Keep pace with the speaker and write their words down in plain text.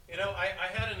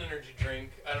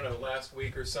I don't know, last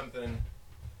week or something.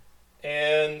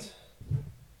 And,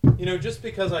 just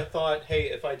because I thought, hey,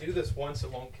 if I do this once,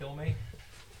 it won't kill me.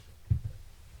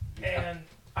 And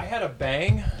I had a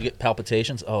bang. Did you get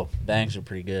palpitations? Oh, bangs are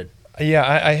pretty good. Yeah,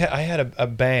 I had a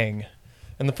bang.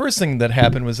 And the first thing that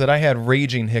happened was that I had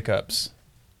raging hiccups.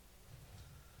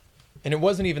 And it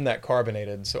wasn't even that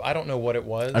carbonated, so I don't know what it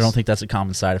was. I don't think that's a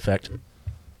common side effect.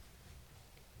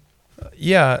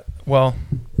 Yeah, well,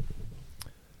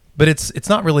 but it's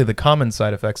not really the common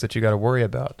side effects that you got to worry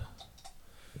about.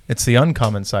 It's the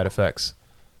uncommon side effects.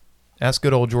 Ask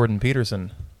good old Jordan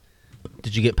Peterson.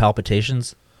 Did you get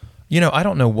palpitations? I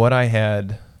don't know what I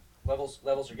had. Levels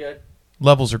are good.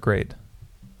 Levels are great.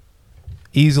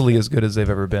 Easily as good as they've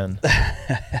ever been.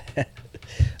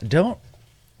 Don't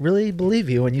really believe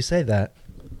you when you say that.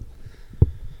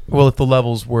 Well, if the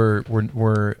levels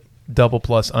were double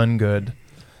plus ungood,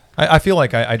 I feel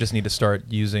like I just need to start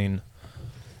using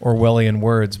Orwellian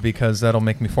words because that'll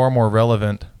make me far more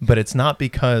relevant. But it's not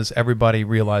because everybody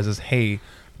realizes, hey,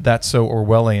 that's so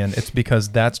Orwellian. It's because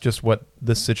that's just what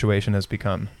this situation has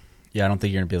become. Yeah, I don't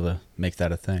think you're going to be able to make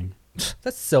that a thing.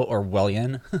 That's so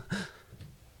Orwellian.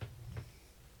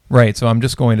 Right, so I'm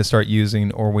just going to start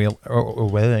using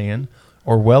Orwellian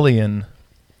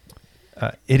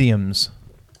idioms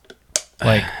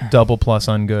like double plus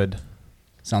ungood.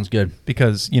 Sounds good.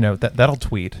 Because, that'll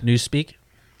tweet. Newspeak?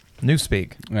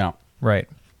 Newspeak. Yeah. Right.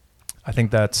 I think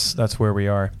that's where we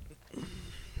are.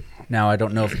 Now, I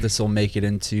don't know if this will make it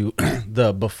into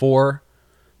the before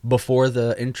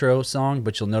the intro song,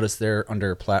 but you'll notice there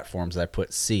under platforms I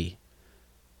put C.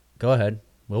 Go ahead.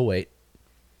 We'll wait.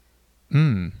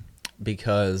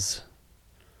 Because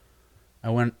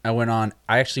I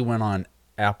actually went on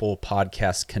Apple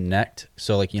Podcast Connect.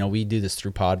 So we do this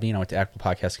through Podbean. I went to Apple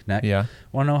Podcast Connect. Yeah.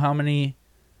 Want to know how many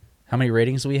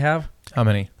ratings we have? How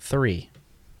many? 3.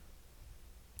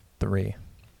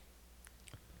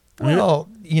 Well,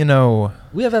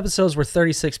 we have episodes where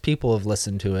 36 people have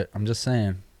listened to it. I'm just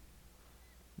saying.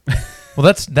 Well,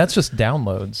 that's just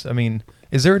downloads. I mean,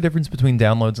 is there a difference between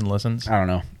downloads and listens? I don't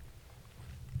know.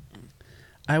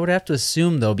 I would have to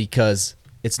assume, though, because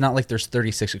it's not like there's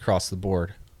 36 across the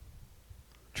board.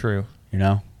 True.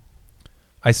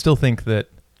 I still think that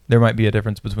there might be a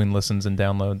difference between listens and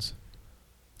downloads.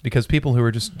 Because people who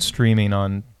are just streaming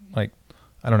on,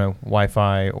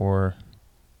 Wi-Fi or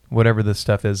whatever this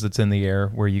stuff is that's in the air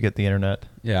where you get the internet.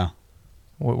 Yeah.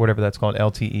 Whatever that's called,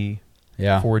 LTE.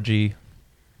 Yeah. 4G.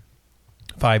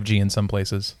 5G in some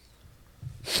places.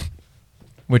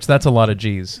 Which that's a lot of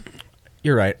Gs.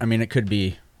 You're right. I mean, it could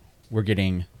be we're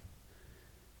getting,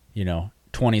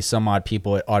 20 some odd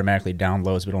people it automatically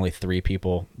downloads, but only 3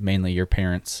 people, mainly your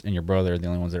parents and your brother, are the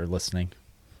only ones that are listening.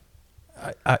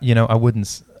 I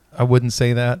wouldn't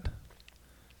say that.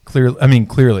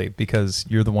 Clearly, because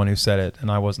you're the one who said it,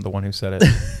 and I wasn't the one who said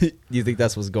it. You think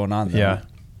that's what's going on, though? Yeah.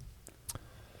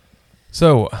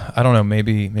 So I don't know.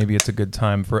 Maybe it's a good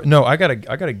time for. No, I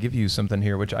gotta give you something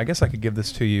here, which I guess I could give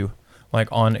this to you,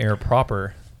 on air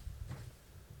proper.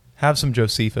 Have some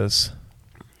Josephus.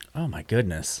 Oh my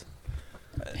goodness.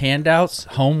 Handouts,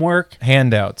 homework,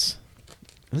 handouts.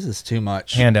 This is too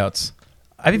much. Handouts.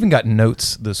 I've even got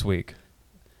notes this week.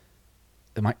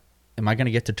 Am I going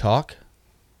to get to talk?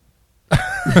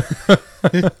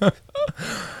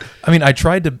 I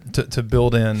tried to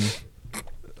build in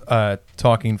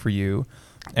talking for you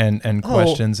and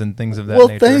questions and things of that nature.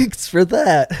 Well, thanks for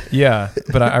that. Yeah,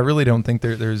 but I really don't think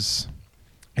there's...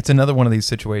 It's another one of these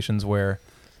situations where,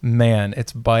 man,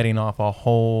 it's biting off a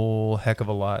whole heck of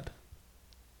a lot.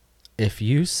 If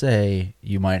you say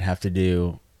you might have to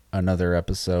do another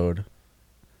episode...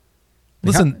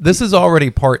 Listen, this is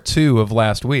already part 2 of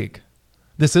last week.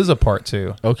 This is a part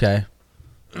 2. Okay.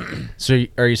 So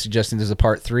are you suggesting there's a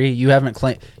part 3? You haven't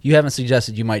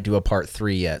suggested you might do a part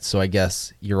 3 yet, so I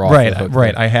guess you're off the hook.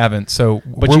 Right, I haven't. So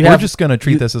we're just going to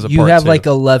treat this as a part 2. You have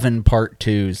 11 part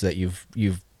 2s that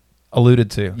you've alluded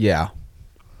to. Yeah.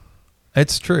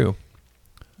 It's true.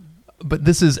 But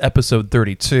this is episode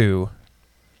 32,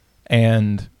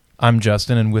 and I'm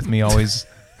Justin, and with me always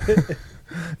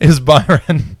is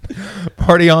Byron.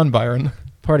 Party on, Byron.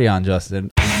 Party on,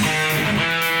 Justin.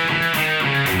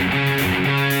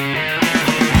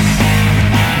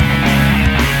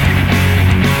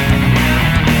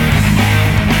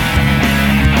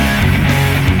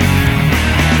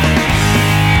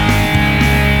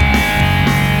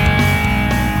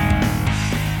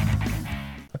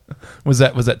 Was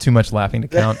that too much laughing to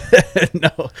count?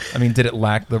 No. Did it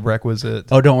lack the requisite?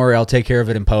 Oh, don't worry. I'll take care of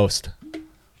it in post.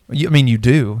 You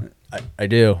do. I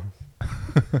do.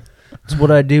 It's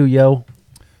what I do, yo.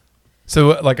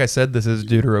 So, like I said, this is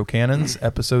Deuterocanons,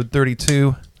 episode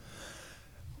 32.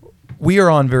 We are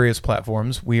on various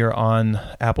platforms. We are on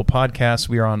Apple Podcasts.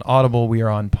 We are on Audible. We are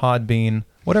on Podbean.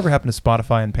 Whatever happened to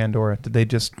Spotify and Pandora? Did they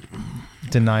just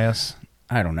deny us?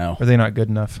 I don't know. Are they not good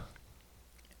enough?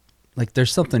 Like,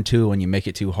 there's something too when you make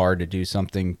it too hard to do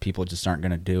something, people just aren't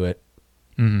going to do it.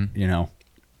 Mm-hmm. You know,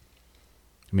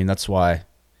 I mean, that's why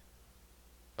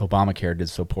Obamacare did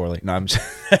so poorly. No, I'm just,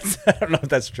 I don't know if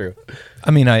that's true. I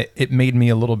mean, it made me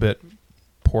a little bit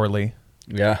poorly.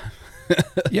 Yeah.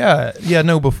 Yeah.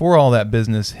 No, before all that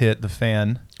business hit the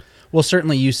fan. Well,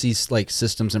 certainly you see like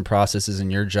systems and processes in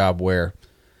your job where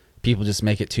people just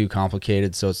make it too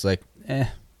complicated. So it's like,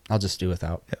 I'll just do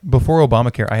without. Before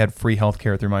Obamacare, I had free health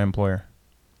care through my employer.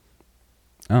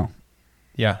 Oh,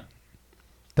 Yeah.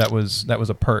 That was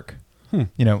a perk.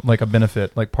 You know, like a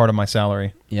benefit, like part of my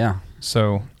salary. yeah.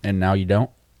 So, And now you don't.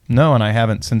 no, and I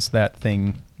haven't since that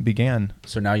thing began.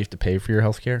 So now you have to pay for your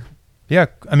health care. Yeah,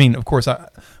 I mean, of course,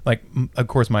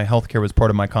 my health care was part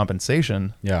of my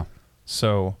compensation. Yeah.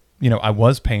 So, you know, I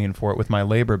was paying for it with my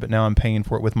labor, but now I'm paying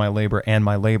for it with my labor and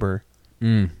my labor.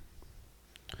 I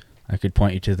could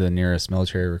point you to the nearest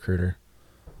military recruiter.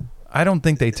 I don't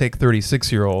think they take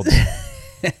 36-year-olds.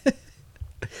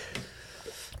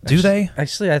 Do they?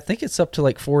 Actually, I think it's up to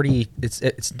like 40.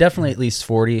 It's definitely at least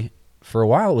 40. For a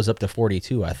while, it was up to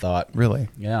 42, I thought. Really?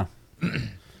 Yeah.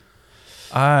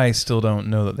 I still don't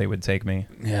know that they would take me.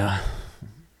 Yeah.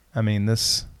 I mean,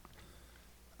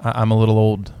 I'm a little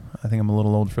old. I think I'm a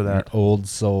little old for that. An old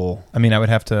soul. I mean, I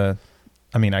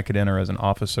could enter as an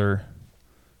officer,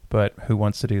 but who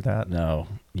wants to do that? No,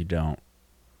 you don't.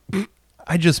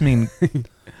 I just mean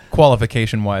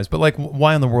qualification-wise, but like,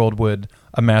 why in the world would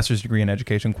a master's degree in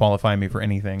education qualify me for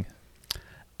anything?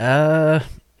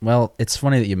 Well, it's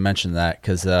funny that you mentioned that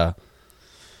because,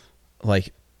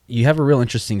 like, you have a real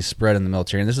interesting spread in the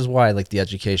military, and this is why, like, the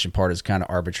education part is kind of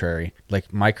arbitrary.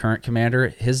 Like, my current commander,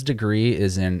 his degree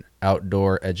is in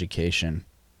outdoor education.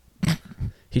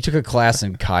 He took a class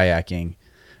in kayaking.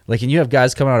 Like, and you have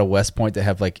guys coming out of West Point that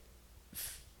have, like,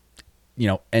 you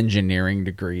know, engineering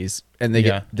degrees, and they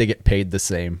get paid the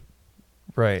same.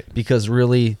 Right. Because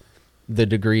really, the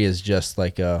degree is just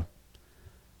like I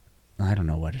don't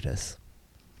know what it is.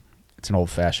 It's an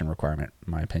old-fashioned requirement,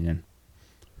 in my opinion.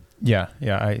 Yeah.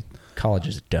 College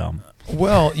is dumb.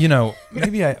 Well, you know,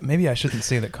 maybe I shouldn't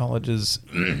say that college is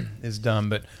dumb,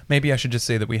 but maybe I should just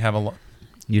say that we have a lot.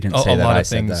 You didn't say that. Lot I of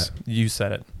said things. that. You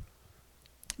said it.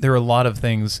 There are a lot of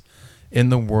things in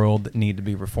the world that need to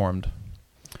be reformed,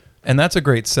 and that's a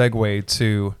great segue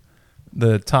to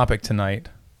the topic tonight.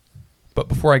 But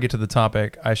before I get to the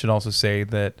topic, I should also say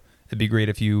that it'd be great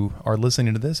if you are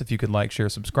listening to this, if you could like, share,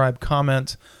 subscribe,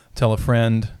 comment, tell a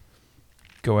friend.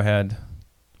 Go ahead.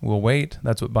 We'll wait.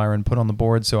 That's what Byron put on the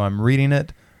board, so I'm reading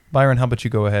it. Byron, how about you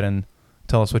go ahead and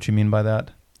tell us what you mean by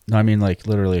that? No, I mean, like,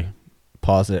 literally,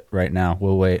 pause it right now.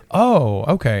 We'll wait. Oh,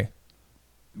 okay.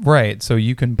 Right. So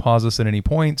you can pause us at any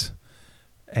point,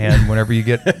 and whenever you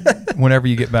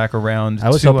get back around, I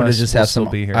was hoping to just have some.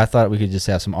 Be here. I thought we could just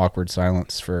have some awkward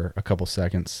silence for a couple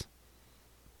seconds.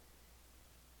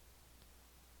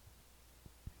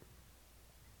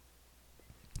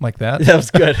 Like that? That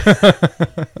was good.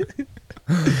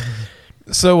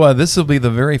 So this will be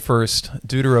the very first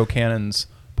Deuterocanons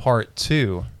Part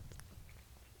 2.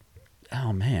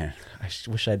 Oh man, I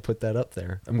wish I'd put that up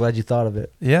there. I'm glad you thought of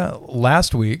it. Yeah,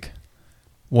 last week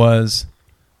was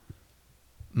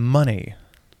money.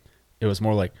 It was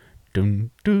more like dun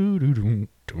dun dun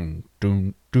dun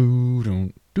dun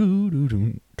dun dun dun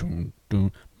dun dun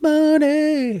dun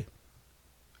money.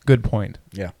 Good point.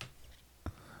 Yeah.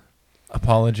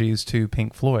 Apologies to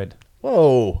Pink Floyd.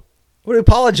 Whoa. What are you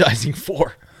apologizing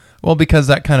for? Well, because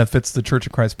that kind of fits the Church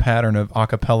of Christ pattern of a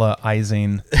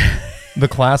cappella-izing the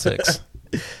classics.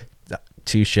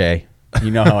 Touche. You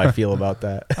know how I feel about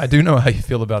that. I do know how you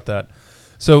feel about that.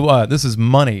 So this is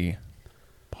Money,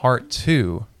 Part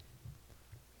 2,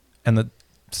 and the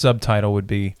subtitle would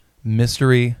be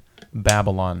Mystery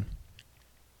Babylon.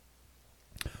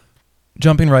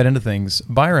 Jumping right into things,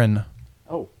 Byron,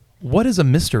 what is a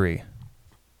mystery?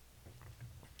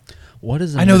 What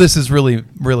is I know this is really,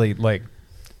 really like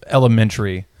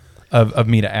elementary of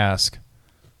me to ask,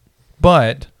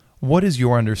 but what is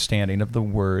your understanding of the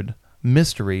word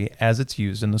mystery as it's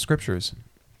used in the scriptures?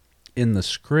 In the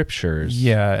scriptures?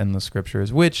 Yeah, in the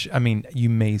scriptures, which, I mean, you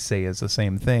may say is the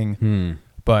same thing,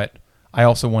 but I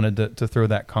also wanted to throw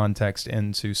that context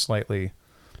in to slightly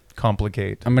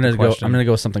complicate I'm gonna the go. question. I'm gonna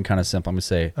go with something kind of simple. I'm gonna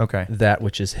say, Okay. that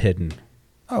which is hidden.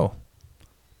 Oh,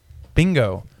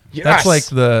 bingo! Yes!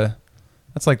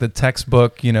 That's like the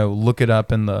textbook. You know, look it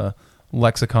up in the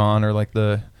lexicon or like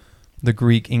the the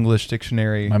Greek English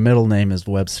dictionary. My middle name is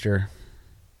Webster.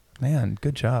 Man,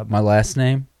 good job. My last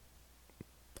name?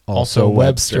 Also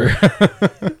Webster.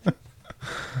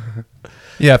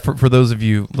 Yeah, for those of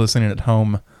you listening at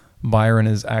home, Byron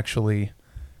is actually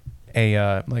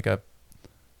a like a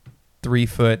 3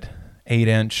 foot, 8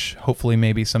 inch, hopefully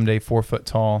maybe someday 4 foot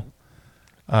tall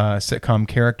sitcom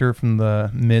character from the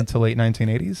mid to late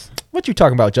 1980s. What you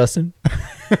talking about, Justin?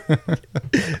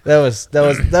 that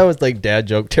was like dad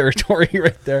joke territory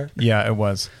right there. Yeah, it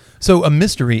was. So a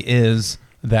mystery is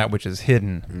that which is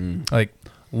hidden, like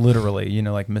literally,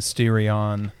 like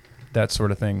Mysterion, that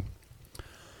sort of thing.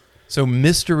 So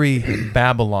Mystery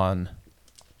Babylon.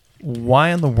 Why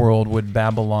in the world would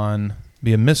Babylon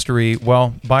be a mystery?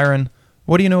 Well, Byron,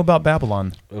 what do you know about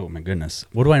Babylon? Oh my goodness.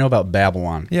 What do I know about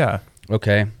Babylon? Yeah.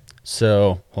 Okay.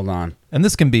 So, hold on. And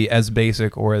this can be as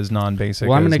basic or as non-basic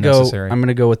Well, I'm as going necessary.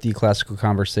 to go with the Classical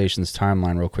Conversations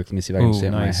timeline real quick. Let me see if I can say it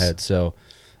in my head. So,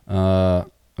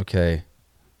 okay.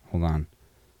 Hold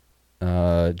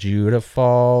on. Judah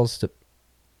falls to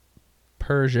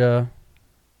Persia.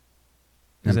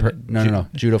 No.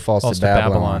 Judah falls to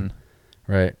Babylon.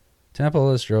 Right.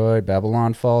 Temple destroyed.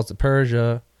 Babylon falls to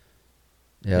Persia.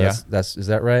 Yeah. That's is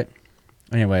that right?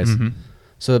 Anyways,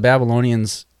 so the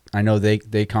Babylonians, I know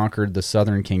they conquered the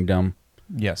southern kingdom.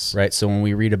 Yes. Right. So when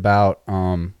we read about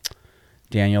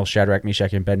Daniel, Shadrach,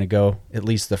 Meshach, and Abednego, at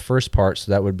least the first part,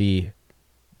 so that would be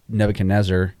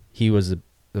Nebuchadnezzar. He was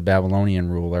the Babylonian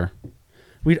ruler.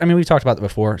 We talked about that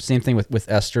before. Same thing with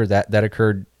Esther. That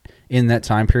occurred in that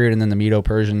time period, and then the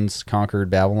Medo-Persians conquered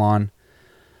Babylon.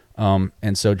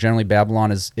 And so generally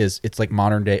Babylon is it's like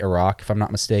modern day Iraq, if I'm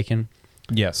not mistaken.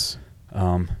 Yes.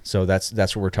 So that's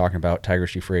what we're talking about,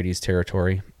 Tigris-Euphrates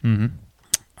territory. Mm-hmm.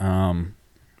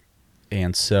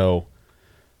 And so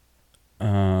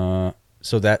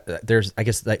that there's, I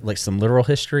guess, like some literal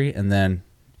history, and then,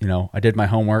 I did my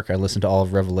homework. I listened to all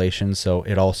of Revelation, so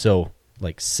it also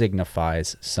like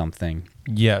signifies something.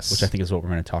 Yes. Which I think is what we're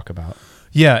going to talk about.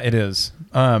 Yeah, it is.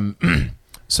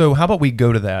 So how about we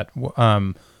go to that?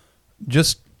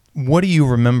 Just what do you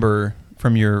remember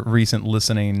from your recent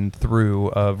listening through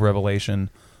of Revelation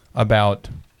about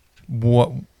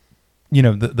what,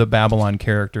 the Babylon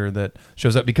character that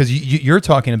shows up? Because you're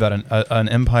talking about an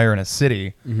empire and a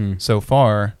city so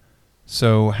far.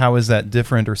 So how is that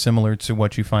different or similar to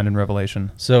what you find in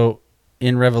Revelation? So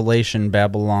in Revelation,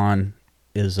 Babylon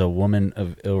is a woman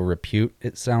of ill repute,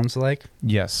 it sounds like.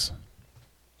 Yes.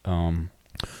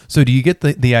 So do you get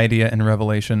the idea in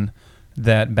Revelation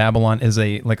that Babylon is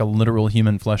a literal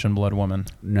human flesh and blood woman?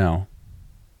 No.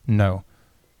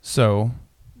 So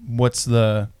what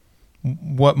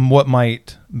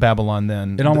might Babylon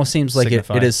then It almost seems like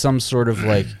signify? it is some sort of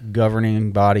like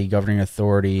governing body, governing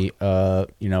authority,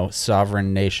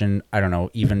 sovereign nation, I don't know,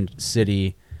 even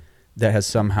city that has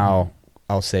somehow,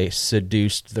 I'll say,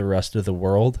 seduced the rest of the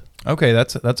world. Okay,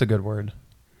 that's a good word.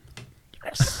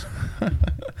 Yes.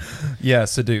 Yeah,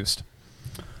 seduced.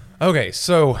 Okay,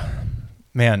 so,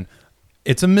 man,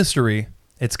 it's a mystery.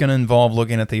 It's going to involve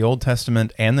looking at the Old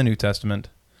Testament and the New Testament.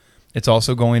 It's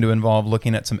also going to involve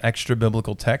looking at some extra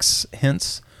biblical texts,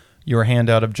 hence your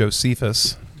handout of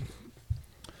Josephus.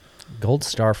 Gold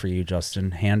star for you,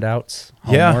 Justin. Handouts,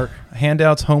 homework. Yeah,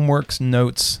 handouts, homeworks,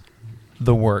 notes,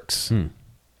 the works.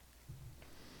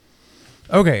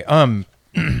 Okay,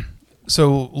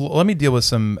 so let me deal with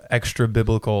some extra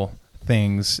biblical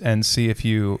things and see if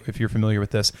you're familiar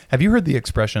with this. Have you heard the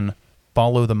expression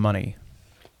 "follow the money"?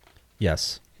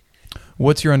 Yes.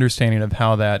 What's your understanding of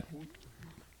how that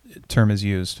term is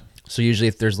used? So usually,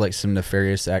 if there's like some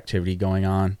nefarious activity going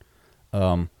on,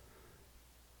 I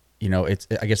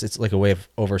guess it's like a way of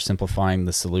oversimplifying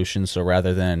the solution. So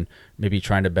rather than maybe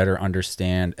trying to better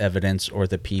understand evidence or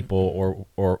the people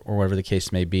or whatever the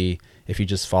case may be, if you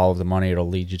just follow the money, it'll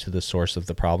lead you to the source of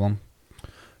the problem.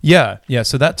 Yeah.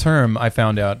 So that term I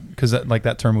found out because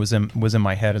that term was in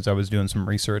my head as I was doing some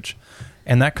research,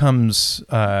 and that comes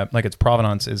its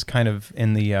provenance is kind of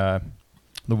in the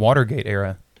Watergate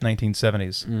era,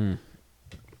 1970s.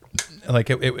 Like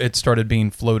it started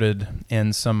being floated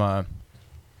in some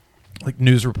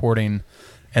news reporting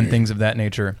and things of that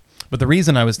nature. But the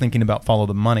reason I was thinking about follow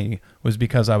the money was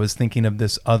because I was thinking of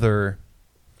this other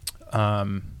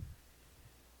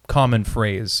common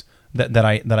phrase that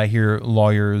I hear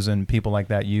lawyers and people like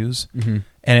that use, and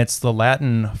it's the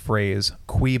Latin phrase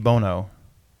 "cui bono."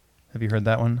 Have you heard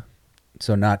that one?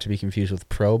 So not to be confused with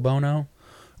pro bono.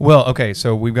 Well, okay,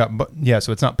 so we've got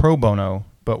so it's not pro bono,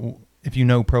 but if you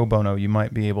know pro bono, you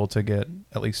might be able to get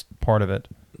at least part of it.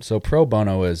 So pro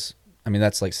bono is,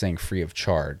 that's like saying free of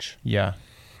charge. Yeah.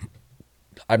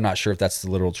 I'm not sure if that's the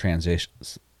literal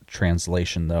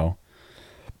translation though.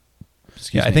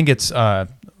 Excuse I me. think it's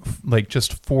like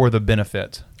just for the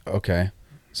benefit. Okay.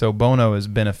 So bono is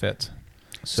benefit.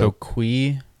 So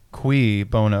qui, Qui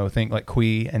bono, think like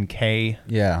qui and K.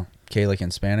 yeah, K like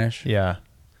in Spanish. Yeah,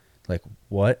 Like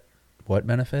what? What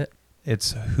benefit?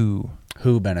 it's who.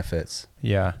 Who benefits?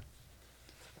 Yeah.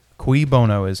 Qui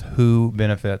bono is who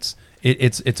benefits.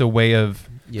 It's a way of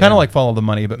Yeah. kind of like follow the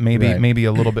money, but maybe Right. maybe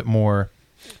a little bit more,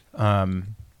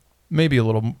 maybe a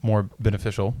little more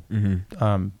beneficial.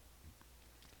 Mm-hmm.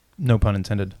 No pun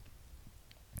intended.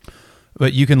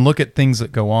 But you can look at things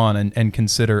that go on and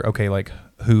consider, okay, like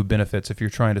who benefits if you're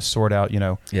trying to sort out,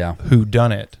 Yeah. who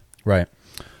done it. Right.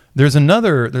 There's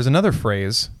another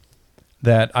phrase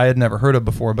that I had never heard of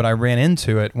before, but I ran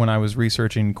into it when I was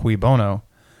researching qui bono,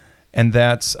 and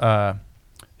that's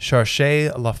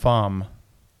cherchez la femme,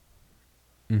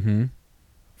 Mm-hmm.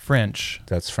 French,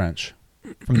 That's French.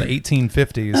 from the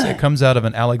 1850s. It comes out of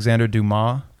an Alexander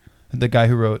Dumas, the guy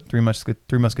who wrote Three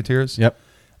Musketeers. Yep.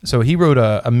 So he wrote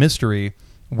a mystery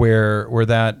where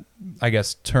that, I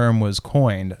guess, term was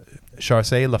coined,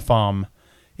 cherchez la femme.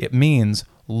 It means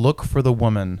look for the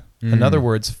woman. In other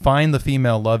words, find the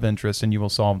female love interest and you will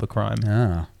solve the crime.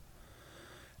 Ah.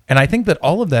 And I think that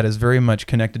all of that is very much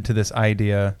connected to this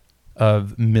idea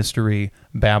of mystery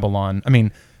Babylon. I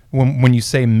mean, when you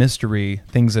say mystery,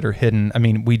 things that are hidden, I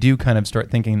mean, we do kind of start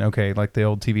thinking, okay, like the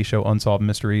old TV show Unsolved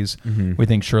Mysteries. Mhm. We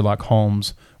think Sherlock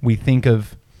Holmes. We think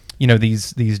of,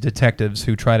 these detectives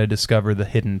who try to discover the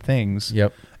hidden things.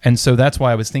 Yep. And so that's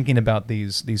why I was thinking about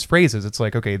these phrases. It's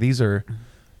like, okay, these are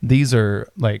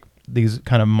like these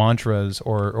kind of mantras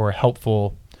or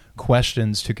helpful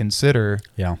questions to consider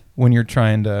Yeah. when you're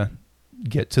trying to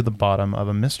get to the bottom of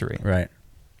a mystery. Right.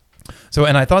 So,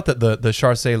 and I thought that the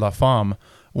cherchez la femme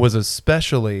was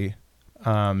especially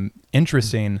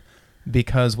interesting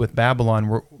because with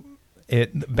Babylon,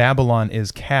 Babylon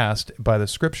is cast by the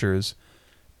scriptures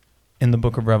in the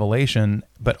book of Revelation,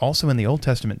 but also in the Old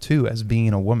Testament too, as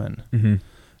being a woman. Mm-hmm.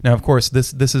 Now, of course,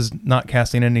 this is not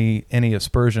casting any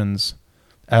aspersions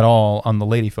at all on the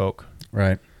lady folk,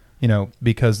 Right.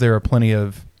 because there are plenty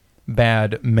of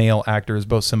bad male actors,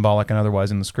 both symbolic and otherwise,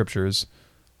 in the scriptures.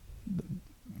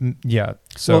 Yeah.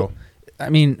 So, Well, I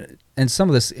mean, and some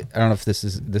of this, I don't know if this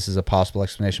is a possible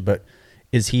explanation, but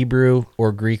is Hebrew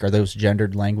or Greek, are those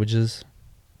gendered languages?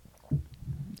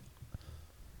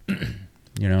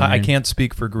 What I mean? can't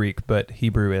speak for Greek, but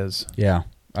Hebrew is. Yeah.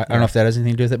 I don't know if that has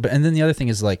anything to do with it. But and then the other thing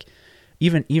is like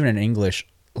even in English,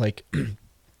 like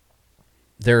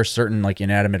there are certain like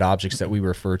inanimate objects that we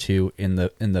refer to in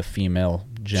the female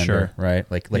gender, Sure. right?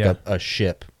 Like Yeah. a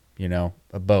ship,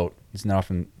 a boat. It's not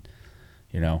often,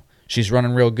 she's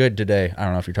running real good today. I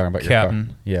don't know if you're talking about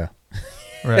Captain. your car.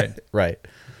 Yeah. Right. Right.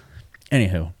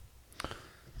 Anywho.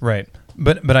 Right.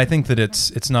 But I think that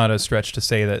it's not a stretch to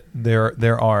say that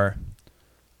there are,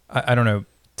 I don't know,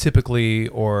 typically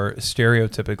or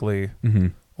stereotypically Mm-hmm.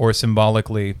 or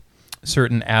symbolically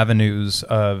certain avenues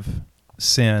of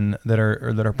sin that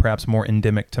are perhaps more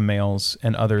endemic to males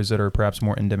and others that are perhaps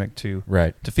more endemic to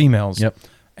Right. females. Yep.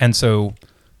 And so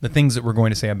the things that we're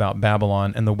going to say about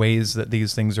Babylon and the ways that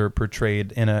these things are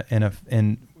portrayed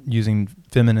in using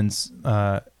feminine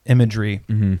imagery,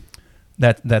 Mm-hmm.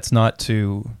 that's not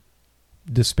to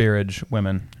disparage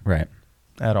women Right.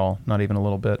 at all, not even a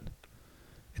little bit.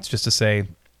 It's just to say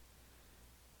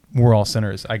we're all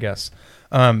sinners, I guess.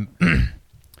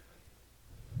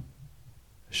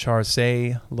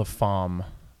 Cherchez la femme.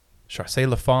 Cherchez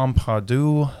la femme,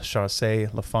 pardon,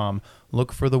 cherchez la femme.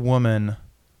 Look for the woman,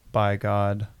 by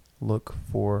God. Look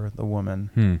for the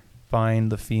woman.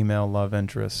 Find the female love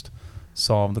interest.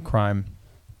 Solve the crime.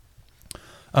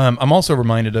 I'm also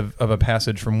reminded of a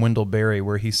passage from Wendell Berry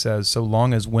where he says, so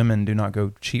long as women do not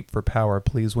go cheap for power,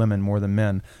 please women more than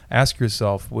men. Ask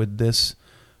yourself, would this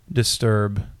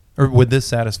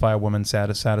satisfy a woman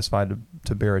satisfied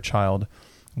to bear a child?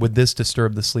 Would this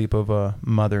disturb the sleep of a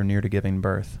mother near to giving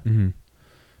birth? Mm-hmm.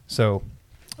 So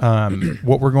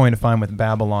what we're going to find with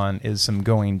Babylon is some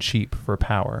going cheap for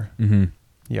power. Mm-hmm.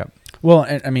 Yep. Well,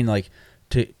 and I mean, like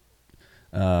to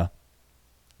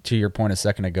your point a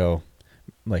second ago,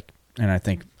 like, and I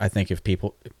think if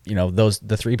people,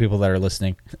 the three people that are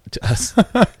listening to us,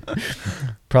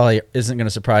 probably isn't going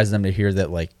to surprise them to hear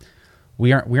that, like,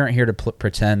 we aren't here to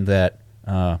pretend that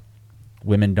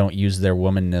women don't use their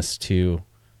womanness to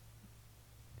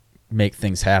make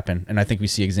things happen. And I think we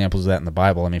see examples of that in the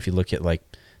Bible. I mean, if you look at like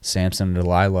Samson and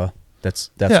Delilah, that's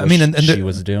Yeah, what and she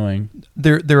was doing.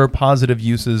 There are positive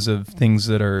uses of things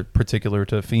that are particular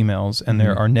to females, and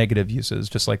there are negative uses,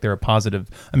 just like there are positive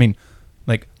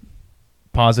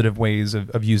ways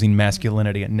of using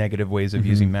masculinity and negative ways of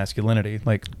using masculinity.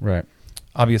 Like, Right.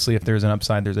 obviously, if there's an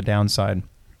upside, there's a downside.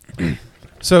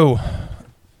 So,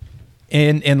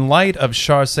 in light of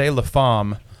Charcey La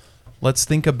Femme, let's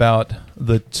think about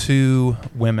the two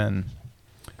women,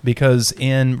 because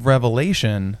in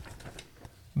Revelation,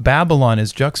 Babylon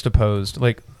is juxtaposed,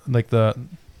 like the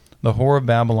whore of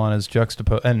Babylon is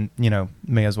juxtaposed, and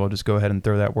may as well just go ahead and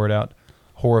throw that word out.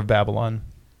 Whore of Babylon,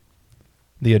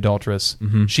 the adulteress.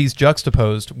 Mm-hmm. She's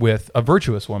juxtaposed with a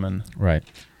virtuous woman, Right.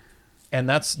 and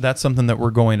that's something that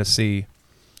we're going to see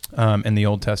in the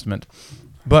Old Testament.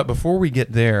 But before we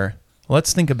get there,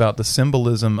 let's think about the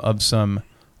symbolism of some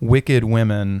wicked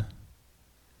women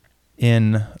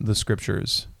in the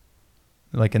scriptures,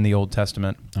 like in the Old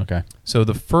Testament. Okay. So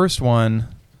the first one,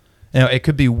 it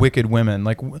could be wicked women.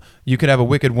 Like you could have a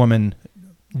wicked woman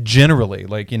generally,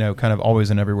 like, kind of always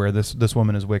and everywhere. This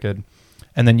woman is wicked.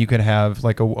 And then you could have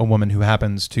like a woman who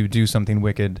happens to do something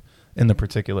wicked in the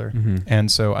particular. Mm-hmm.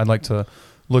 And so I'd like to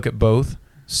look at both.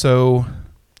 So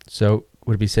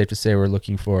would it be safe to say we're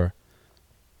looking for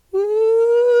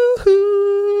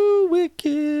woo-hoo,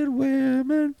 wicked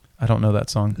women? I don't know that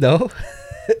song. No.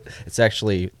 It's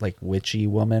actually like witchy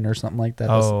woman or something like that.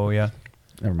 Oh, yeah.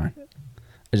 Never mind.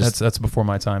 That's before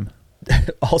my time.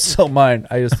 Also mine.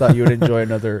 I just thought you would enjoy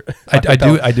another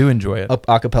I do enjoy it.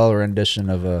 acapella rendition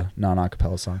of a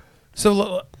non-acapella song.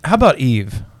 So how about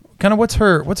Eve? Kind of what's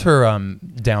her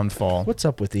downfall? What's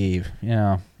up with Eve?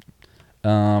 Yeah.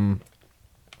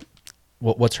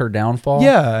 What's her downfall?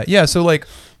 Yeah. So like,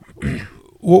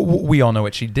 we all know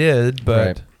what she did, but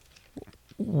Right.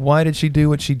 why did she do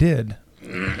what she did?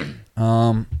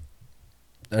 A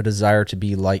desire to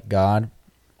be like God,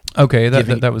 Okay,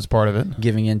 that was part of it.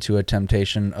 giving into a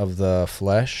temptation of the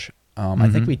flesh. I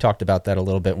think Mhm. we talked about that a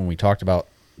little bit when we talked about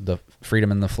the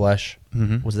freedom in the flesh.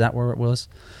 Mm-hmm. Was that where it was?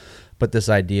 But this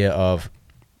idea of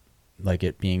like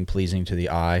it being pleasing to the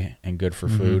eye and good for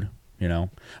Mhm. food, I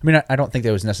mean, I don't think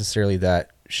that was necessarily that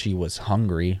she was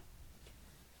hungry.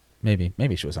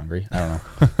 Maybe she was hungry. I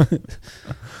don't know.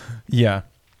 Yeah.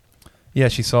 Yeah,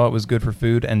 she saw it was good for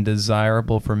food and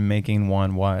desirable for making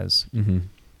one wise. Mm-hmm.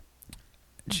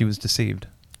 She was deceived.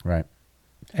 Right.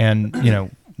 And,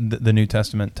 the New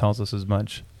Testament tells us as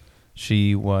much.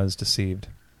 She was deceived.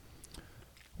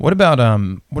 What about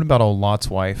old Lot's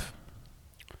wife?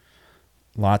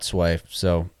 Lot's wife.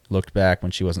 So looked back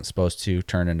when she wasn't supposed to,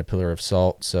 turned into a pillar of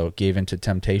salt. So gave into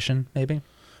temptation, maybe.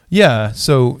 Yeah,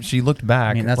 so she looked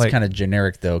back. I mean, that's like, kind of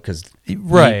generic though, because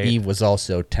right. Eve was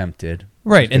also tempted.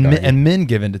 Right, you could argue. and men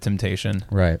give into temptation.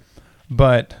 Right.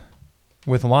 But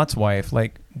with Lot's wife,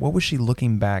 like, what was she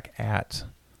looking back at?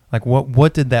 Like,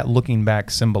 what did that looking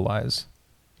back symbolize?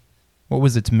 What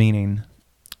was its meaning?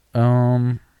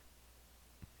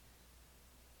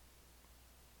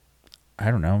 I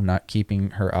don't know, not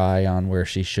keeping her eye on where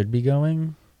she should be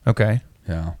going. Okay.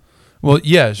 Yeah. Well,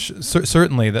 yeah,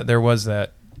 certainly that there was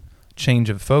that change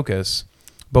of focus.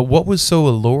 But what was so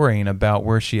alluring about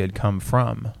where she had come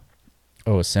from?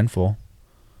 Oh, it's sinful.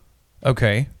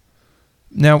 Okay.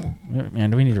 Now,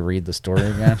 Man, do we need to read the story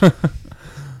again?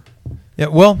 yeah,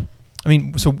 well, I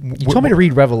mean, so You told me to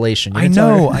read Revelation. You I didn't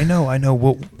tell know, me- I know.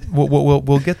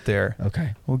 We'll get there.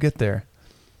 Okay. We'll get there.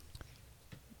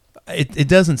 It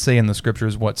doesn't say in the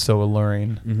scriptures what's so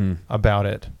alluring Mm-hmm. about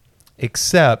it,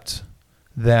 except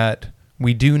that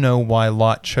we do know why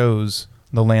Lot chose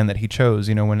the land that he chose.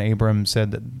 When Abram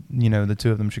said that the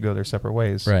two of them should go their separate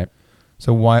ways. Right.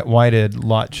 So why did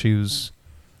Lot choose?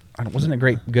 Wasn't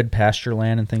it good pasture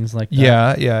land and things like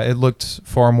that? Yeah. It looked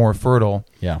far more fertile,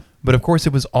 Yeah. but of course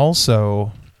it was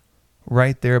also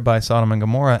right there by Sodom and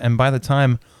Gomorrah. And by the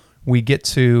time we get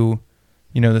to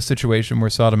the situation where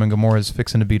Sodom and Gomorrah is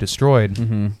fixing to be destroyed,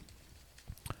 Mm-hmm.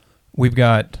 we've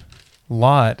got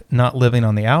Lot not living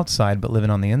on the outside, but living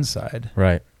on the inside.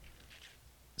 Right.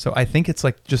 So I think it's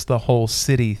like just the whole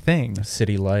city thing.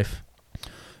 City life.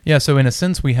 Yeah, so in a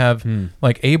sense we have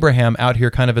like Abraham out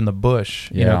here kind of in the bush,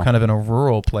 Yeah. kind of in a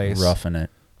rural place. Roughing it.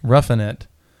 Roughing it.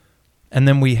 And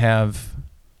then we have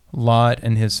Lot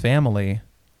and his family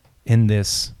in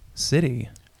this city.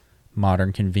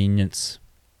 Modern convenience.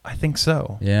 I think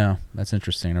so. Yeah, that's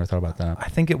interesting. I never thought about that. I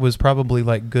think it was probably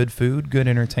like good food, good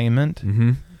entertainment,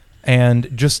 Mm-hmm.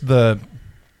 and just that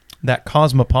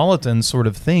cosmopolitan sort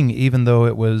of thing, even though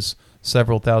it was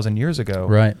several thousand years ago.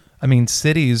 Right. I mean,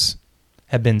 cities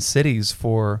have been cities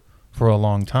for a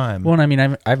long time. Well, and I mean,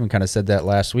 I even kind of said that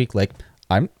last week. Like,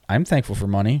 I'm thankful for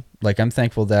money. Like, I'm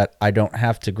thankful that I don't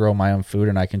have to grow my own food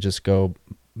and I can just go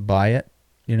buy it.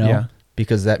 Yeah.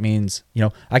 Because that means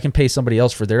I can pay somebody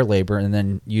else for their labor and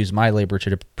then use my labor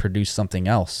to produce something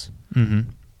else.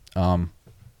 Mm-hmm.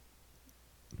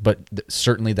 But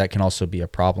certainly that can also be a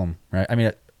problem, right? I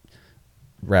mean,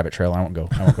 rabbit trail. I won't go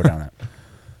down that.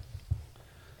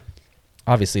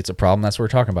 Obviously, it's a problem. That's what we're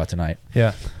talking about tonight.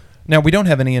 Yeah. Now, we don't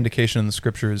have any indication in the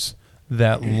scriptures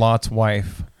that Lot's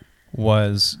wife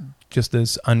was just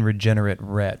this unregenerate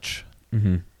wretch.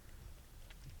 Mm-hmm.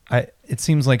 It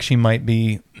seems like she might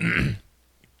be.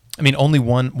 I mean, only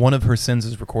one of her sins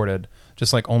is recorded,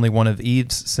 just like only one of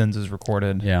Eve's sins is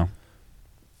recorded. Yeah.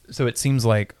 So it seems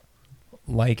like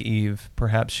Eve,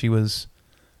 perhaps she was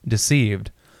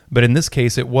deceived. But in this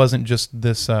case, it wasn't just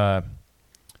this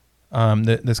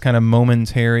this kind of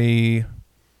momentary.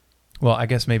 Well, I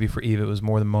guess maybe for Eve it was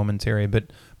more than momentary, but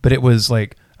it was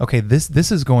like, okay, this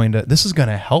is going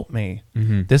to help me.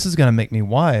 Mm-hmm. This is going to make me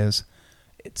wise.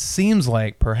 It seems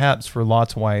like perhaps for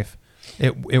Lot's wife,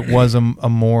 it was a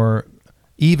more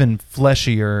even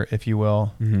fleshier, if you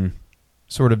will, Mm-hmm.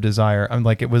 sort of desire. I'm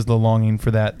like, it was the longing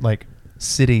for that like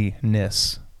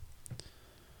cityness.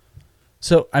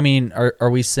 So, I mean, are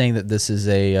we saying that this is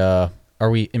are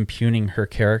we impugning her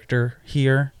character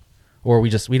here? Or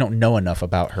we don't know enough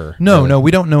about her? No, really? no,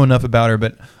 we don't know enough about her,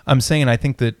 but I'm saying I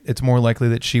think that it's more likely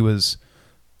that she was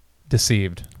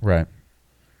deceived, Right.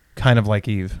 kind of like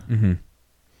Eve. Mm-hmm.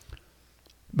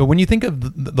 But when you think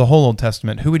of the whole Old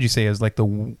Testament, who would you say is like the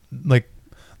woman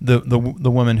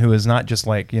who is not just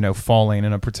like, falling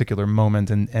in a particular moment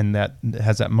and that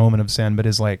has that moment of sin, but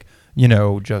is like,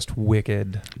 just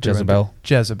wicked? Jezebel.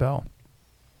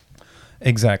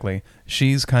 Exactly.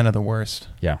 She's kind of the worst.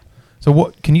 Yeah. So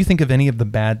what can you think of any of the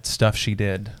bad stuff she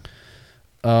did?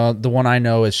 The one I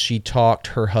know is she talked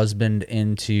her husband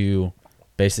into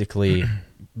basically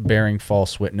bearing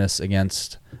false witness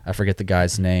against, I forget the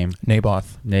guy's name.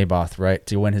 Naboth, right?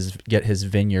 To get his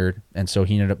vineyard, and so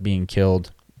he ended up being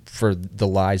killed for the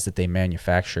lies that they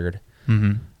manufactured.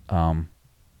 Mm-hmm.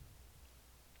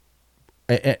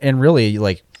 And really,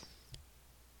 like,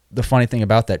 the funny thing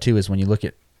about that too is when you look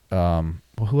at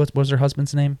what was her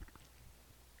husband's name?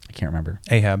 I can't remember.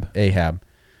 Ahab.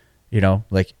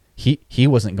 Like he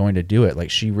wasn't going to do it. Like,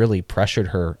 she really pressured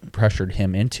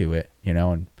him into it,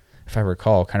 and if I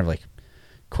recall, kind of like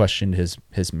questioned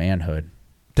his manhood.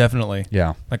 Definitely.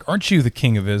 Yeah. Like, aren't you the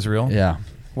king of Israel? Yeah.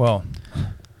 Well,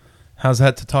 how's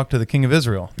that to talk to the king of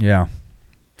Israel? Yeah,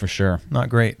 for sure. Not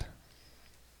great.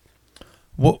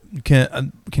 What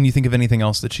can you think of anything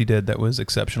else that she did that was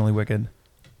exceptionally wicked?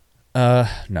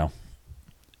 No.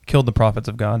 Killed the prophets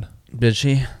of God. Did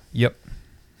she? Yep.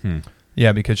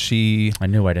 Yeah, because I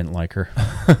knew I didn't like her.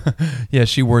 Yeah,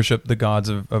 she worshipped the gods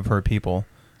of her people,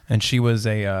 and she was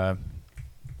a.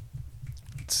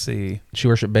 Let's see. She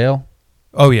worshiped Baal?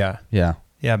 Oh yeah. Yeah.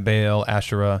 Yeah, Baal,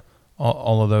 Asherah,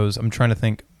 all of those. I'm trying to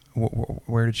think.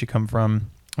 Where did she come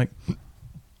from? Like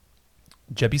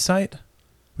Jebusite?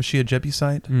 Was she a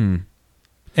Jebusite?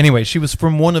 Anyway, she was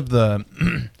from one of the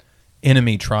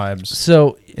enemy tribes.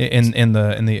 So in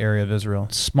the area of Israel.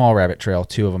 Small rabbit trail,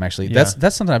 2 of them actually. Yeah.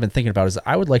 That's something I've been thinking about. Is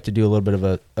I would like to do a little bit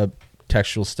of a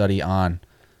textual study on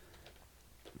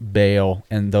Baal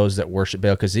and those that worship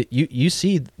Baal, because you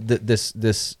see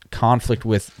this conflict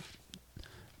with,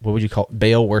 what would you call it,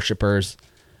 Baal worshipers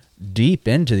deep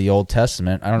into the Old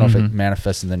Testament. I don't know if it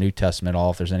manifests in the New Testament at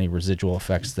all, if there's any residual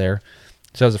effects there.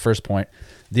 So that was the first point.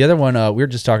 The other one, we were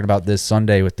just talking about this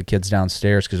Sunday with the kids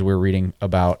downstairs because we were reading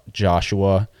about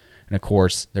Joshua. And of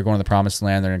course, they're going to the Promised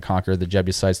Land. They're going to conquer the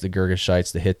Jebusites, the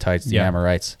Girgashites, the Hittites, the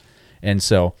Amorites. And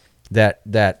so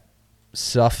that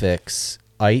suffix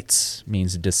 "ites"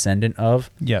 means descendant of.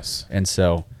 Yes. And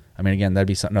so, I mean, again, that'd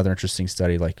be another interesting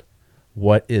study. Like,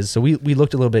 what is... So we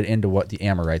looked a little bit into what the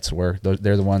Amorites were.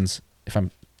 They're the ones, if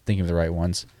I'm thinking of the right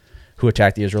ones, who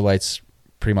attacked the Israelites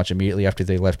pretty much immediately after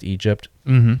they left Egypt.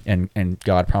 Mm-hmm. And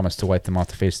God promised to wipe them off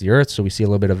the face of the earth. So we see a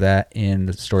little bit of that in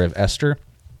the story of Esther.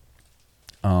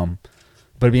 But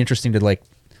it'd be interesting to like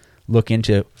look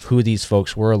into who these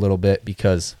folks were a little bit,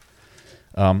 because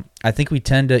I think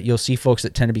you'll see folks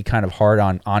that tend to be kind of hard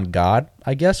on God,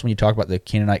 I guess, when you talk about the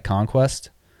Canaanite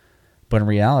conquest. But in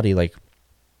reality, like,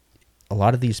 a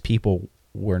lot of these people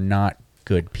were not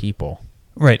good people.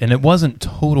 Right, and it wasn't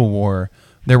total war.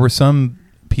 There were some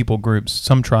people groups,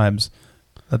 some tribes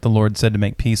that the Lord said to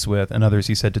make peace with, and others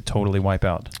he said to totally wipe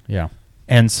out. Yeah.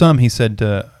 And some he said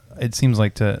it seems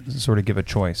like to sort of give a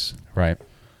choice. Right.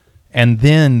 And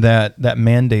then that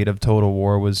mandate of total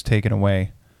war was taken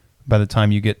away by the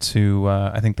time you get to,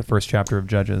 I think, the first chapter of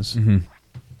Judges,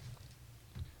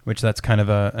 which that's kind of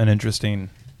an interesting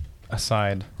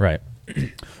aside. Right.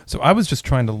 So I was just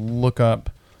trying to look up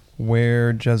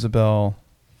where Jezebel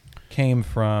came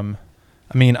from.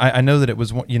 I mean, I know that it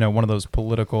was one of those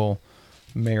political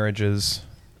marriages.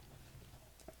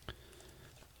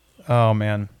 Oh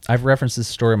man, I've referenced this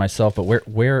story myself, but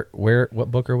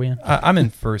what book are we in? I'm in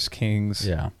First Kings.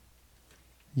 Yeah.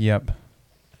 Yep.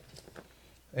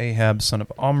 Ahab, son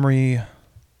of Omri.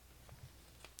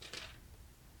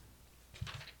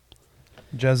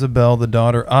 Jezebel, the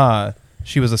daughter.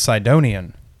 She was a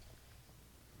Sidonian.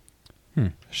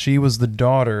 She was the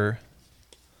daughter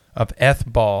of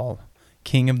Ethbal,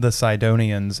 king of the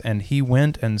Sidonians, and he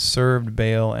went and served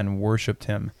Baal and worshipped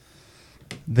him.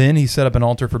 Then he set up an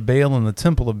altar for Baal in the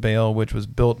temple of Baal, which was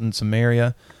built in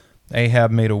Samaria.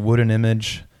 Ahab made a wooden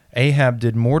image. Ahab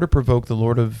did more to provoke the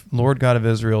Lord God of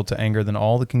Israel to anger than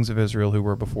all the kings of Israel who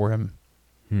were before him.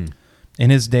 In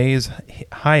his days,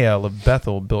 Hiel of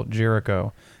Bethel built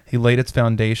Jericho. He laid its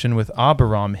foundation with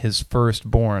Abiram, his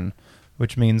firstborn,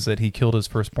 which means that he killed his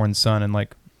firstborn son and,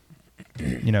 like,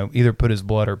 you know, either put his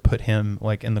blood or put him,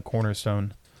 like, in the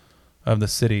cornerstone of the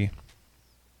city,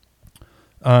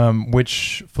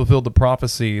 which fulfilled the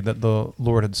prophecy that the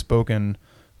Lord had spoken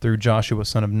through Joshua,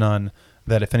 son of Nun,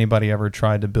 that if anybody ever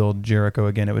tried to build Jericho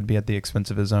again, it would be at the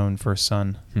expense of his own first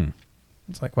son.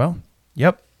 It's like, well,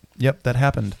 yep, that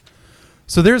happened.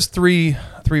 So there's three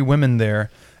women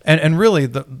there, and really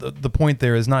the point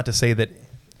there is not to say that,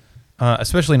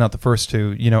 especially not the first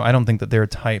two. You know, I don't think that they're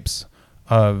types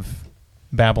of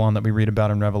Babylon that we read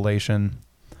about in Revelation,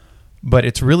 but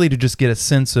it's really to just get a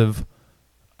sense of,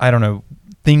 I don't know,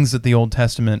 things that the Old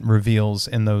Testament reveals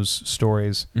in those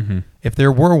stories. If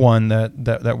there were one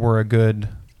that were a good,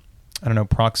 I don't know,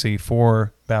 proxy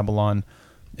for Babylon,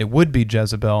 it would be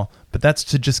Jezebel. But that's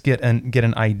to just get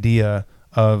an idea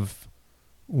of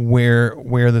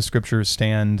where the scriptures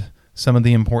stand. Some of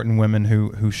the important women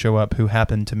who show up who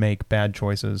happen to make bad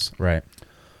choices. Right.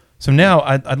 So now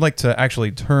I'd like to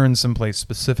actually turn someplace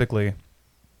specifically.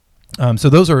 So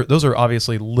those are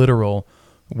obviously literal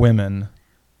women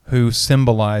who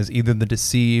symbolize either the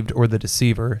deceived or the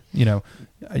deceiver. You know,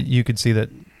 you could see that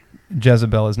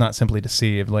Jezebel is not simply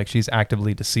deceived, like she's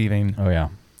actively deceiving. Oh, yeah.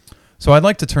 So I'd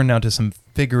like to turn now to some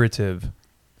figurative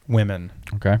women.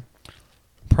 Okay.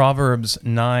 Proverbs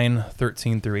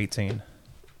 9:13 through 18.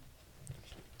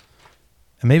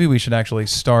 And maybe we should actually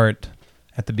start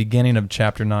at the beginning of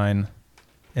chapter 9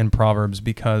 in Proverbs,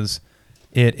 because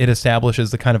it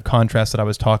establishes the kind of contrast that I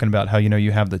was talking about, how, you know,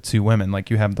 you have the two women, like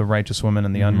you have the righteous woman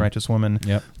and the unrighteous woman.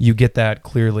 Yep. You get that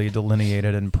clearly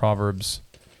delineated in Proverbs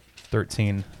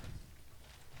 13.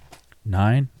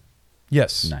 9?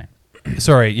 Yes. 9.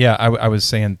 Sorry, yeah, I was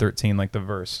saying 13 like the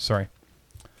verse. Sorry.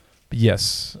 But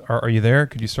yes. Are you there?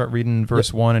 Could you start reading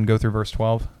verse 1 and go through verse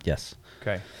 12? Yes.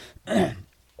 Okay.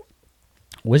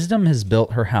 Wisdom has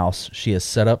built her house. She has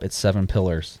set up its 7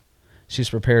 pillars. She has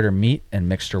prepared her meat and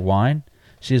mixed her wine.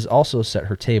 She has also set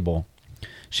her table.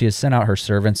 She has sent out her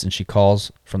servants, and she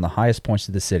calls from the highest points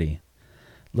of the city.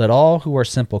 Let all who are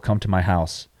simple come to my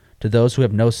house. To those who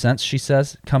have no sense, she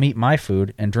says, come eat my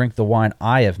food and drink the wine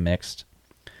I have mixed.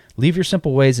 Leave your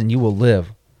simple ways and you will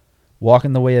live. Walk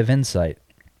in the way of insight.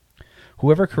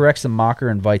 Whoever corrects the mocker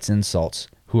invites insults.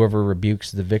 Whoever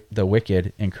rebukes the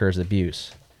wicked incurs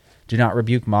abuse. Do not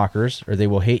rebuke mockers, or they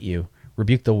will hate you.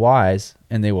 Rebuke the wise,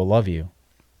 and they will love you.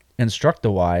 Instruct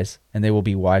the wise, and they will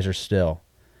be wiser still.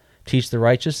 Teach the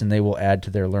righteous, and they will add to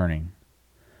their learning.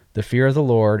 The fear of the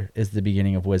Lord is the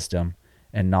beginning of wisdom,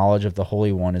 and knowledge of the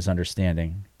Holy One is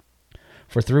understanding.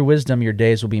 For through wisdom your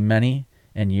days will be many,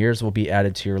 and years will be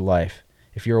added to your life.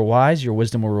 If you are wise, your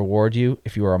wisdom will reward you.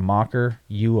 If you are a mocker,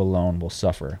 you alone will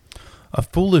suffer. A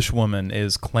foolish woman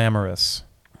is clamorous.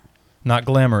 Not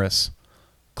glamorous.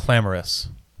 Clamorous.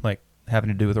 Like having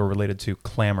to do with or related to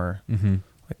clamor. Mm-hmm.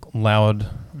 Like loud,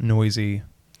 noisy,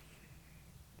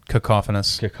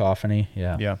 cacophonous. Cacophony,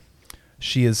 yeah. Yeah.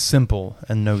 She is simple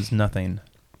and knows nothing.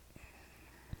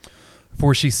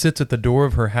 For she sits at the door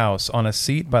of her house on a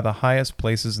seat by the highest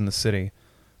places in the city,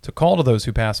 to call to those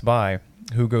who pass by,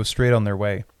 who go straight on their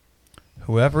way.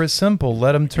 Whoever is simple,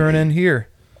 let him turn in here.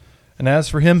 And as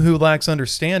for him who lacks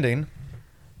understanding,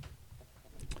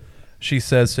 she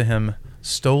says to him,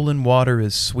 stolen water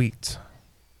is sweet,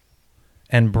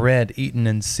 and bread eaten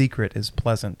in secret is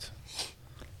pleasant.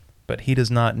 But he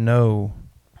does not know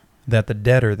that the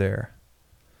dead are there,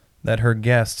 that her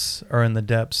guests are in the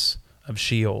depths of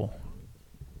Sheol.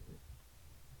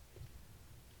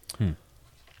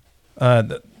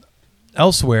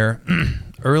 Elsewhere,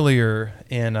 earlier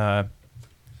in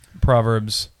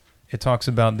Proverbs, it talks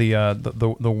about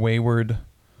the wayward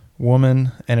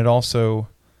woman, and it also,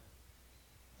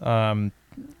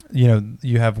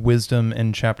 you have wisdom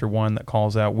in chapter 1 that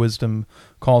calls out. Wisdom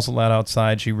calls aloud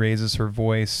outside. She raises her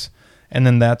voice, and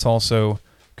then that's also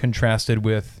contrasted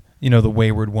with the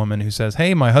wayward woman who says,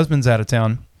 "Hey, my husband's out of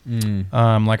town.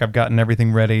 Like I've gotten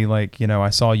everything ready. Like, you know, I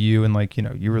saw you and like, you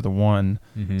know, you were the one.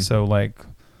 Mm-hmm. So like,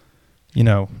 you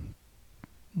know,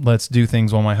 let's do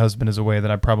things while my husband is away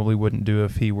that I probably wouldn't do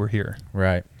if he were here.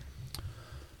 Right.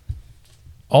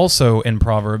 Also in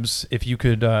Proverbs, if you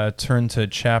could turn to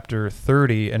chapter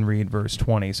 30 and read verse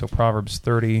 20. So Proverbs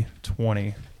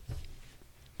 30:20.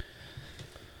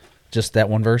 Just that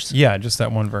one verse? Yeah, just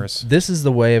that one verse. This is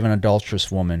the way of an adulterous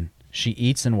woman. She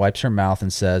eats and wipes her mouth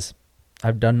and says,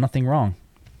 I've done nothing wrong.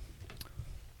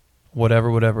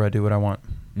 Whatever, I do what I want.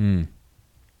 Mm.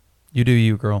 You do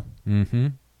you, girl. Mm-hmm.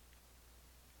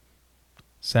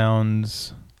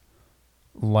 Sounds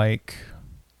like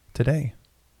today.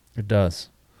 It does.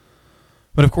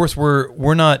 But of course,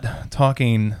 we're not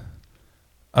talking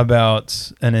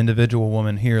about an individual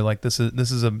woman here. Like this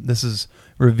is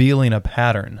revealing a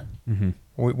pattern. Mm-hmm.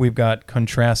 We've got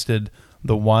contrasted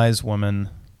the wise woman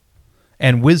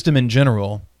and wisdom in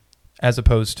general, as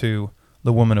opposed to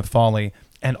the woman of folly,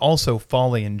 and also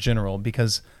folly in general,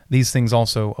 because these things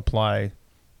also apply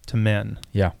to men.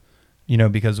 Yeah. You know,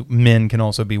 because men can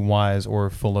also be wise or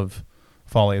full of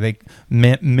folly.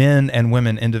 Men and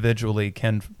women individually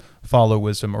can follow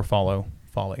wisdom or follow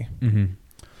folly. Mm-hmm.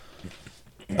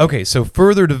 Okay, so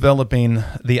further developing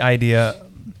the ideas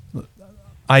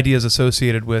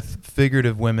associated with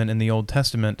figurative women in the Old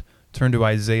Testament, turn to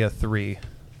Isaiah 3.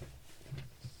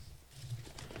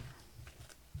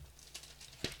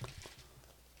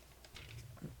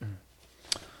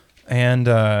 And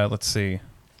let's see.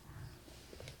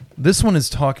 This one is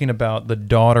talking about the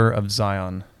daughter of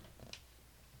Zion.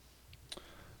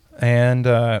 And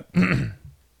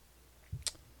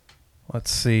let's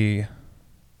see.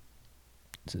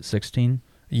 Is it 16?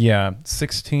 Yeah,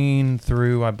 16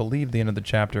 through, I believe, the end of the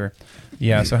chapter.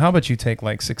 Yeah, so how about you take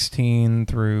like 16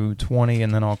 through 20,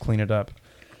 and then I'll clean it up.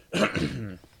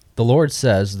 The Lord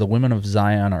says, the women of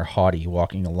Zion are haughty,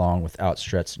 walking along with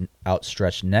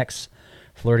outstretched necks,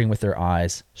 flirting with their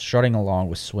eyes, strutting along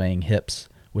with swaying hips,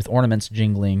 with ornaments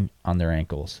jingling on their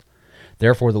ankles.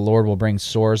 Therefore the Lord will bring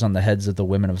sores on the heads of the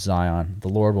women of Zion. The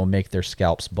Lord will make their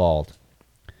scalps bald.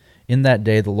 In that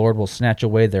day the Lord will snatch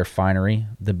away their finery,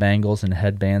 the bangles and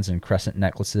headbands and crescent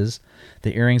necklaces,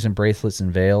 the earrings and bracelets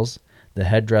and veils, the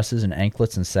headdresses and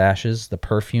anklets and sashes, the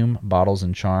perfume, bottles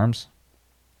and charms.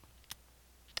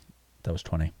 That was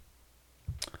 20.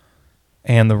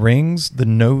 And the rings, the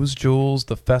nose jewels,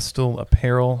 the festal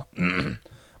apparel,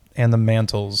 and the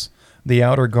mantles, the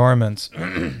outer garments,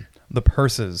 the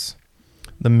purses,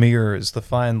 the mirrors, the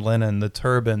fine linen, the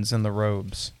turbans, and the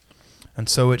robes. And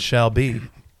so it shall be.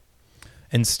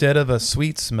 Instead of a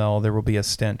sweet smell, there will be a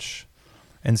stench.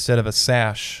 Instead of a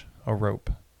sash, a rope.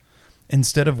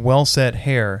 Instead of well-set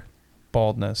hair,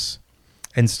 baldness.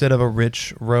 Instead of a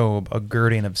rich robe, a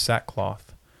girding of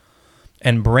sackcloth.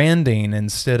 And branding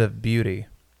instead of beauty.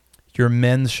 Your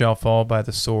men shall fall by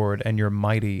the sword, and your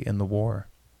mighty in the war.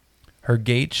 Her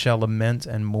gates shall lament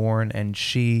and mourn, and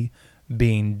she,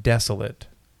 being desolate,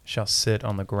 shall sit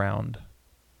on the ground.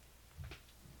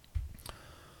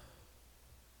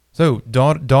 So,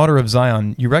 daughter of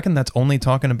Zion, you reckon that's only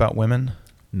talking about women?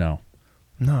 No.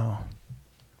 No,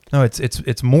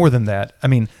 it's more than that. I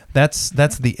mean, that's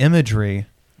the imagery.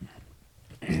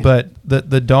 But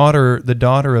the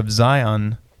daughter of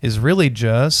Zion is really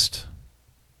just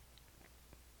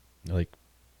Like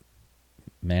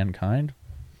mankind?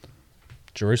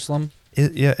 Jerusalem?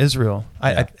 Israel.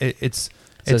 Yeah. It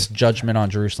says judgment on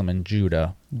Jerusalem and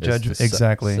Judah.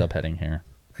 Exactly. Subheading here.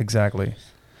 Exactly.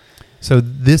 So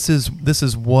this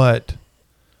is what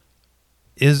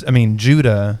is, I mean,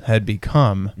 Judah had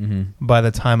become by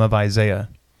the time of Isaiah.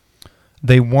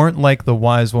 They weren't like the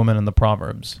wise woman in the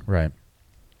Proverbs. Right.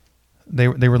 They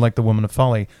were like the woman of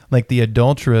folly, like the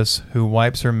adulteress who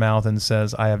wipes her mouth and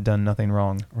says, "I have done nothing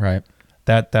wrong." Right.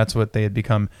 That's what they had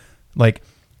become. Like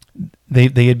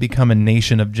they had become a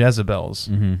nation of Jezebels,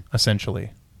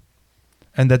 essentially.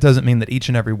 And that doesn't mean that each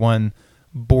and every one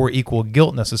bore equal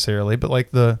guilt necessarily, but like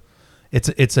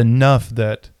it's enough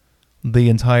that the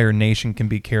entire nation can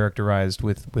be characterized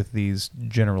with these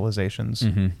generalizations.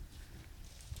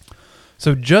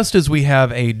 So just as we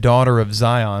have a daughter of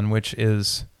Zion, which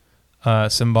is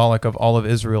symbolic of all of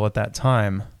Israel at that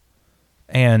time,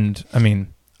 and I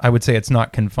mean, I would say it's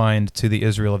not confined to the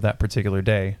Israel of that particular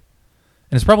day,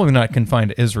 and it's probably not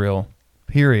confined to Israel,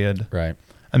 period. Right.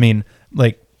 I mean,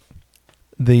 like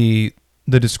the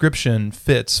description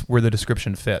fits where the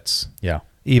description fits. Yeah.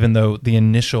 Even though the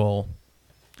initial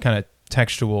kind of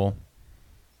textual,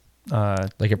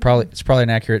 like it's probably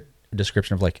an accurate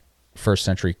description of like first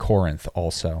century Corinth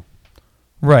also.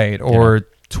 Right, or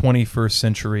 21st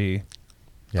century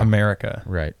America.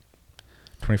 Right.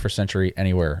 21st century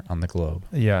anywhere on the globe.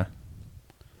 Yeah.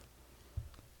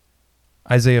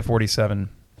 Isaiah 47.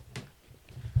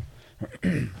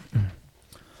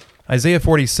 Isaiah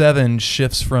 47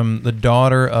 shifts from the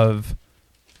daughter of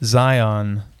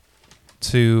Zion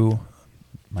to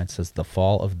Mine says the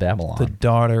fall of Babylon. the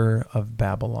daughter of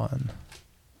Babylon.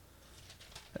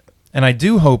 And I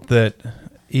do hope that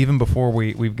even before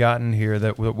we've gotten here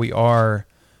that we are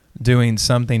doing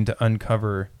something to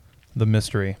uncover the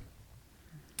mystery.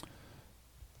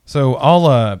 So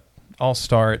I'll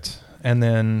start, and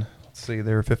then let's see,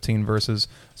 there are 15 verses.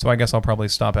 So I guess I'll probably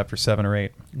stop after 7 or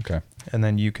 8. Okay. And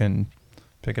then you can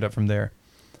pick it up from there.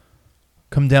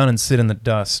 Come down and sit in the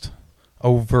dust,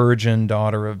 O virgin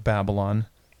daughter of Babylon.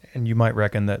 And you might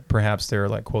reckon that perhaps there are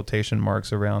like quotation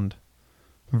marks around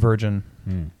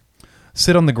virgin.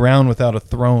 Sit on the ground without a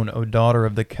throne, O daughter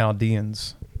of the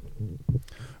Chaldeans.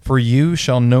 For you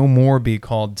shall no more be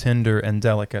called tender and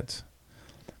delicate.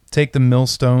 Take the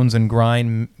millstones and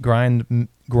grind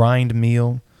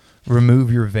meal.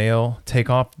 Remove your veil. Take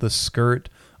off the skirt.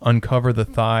 Uncover the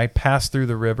thigh. Pass through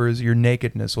the rivers. Your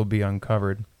nakedness will be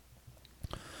uncovered.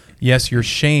 Yes, your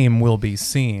shame will be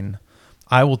seen.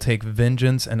 I will take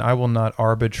vengeance, and I will not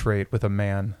arbitrate with a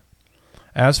man.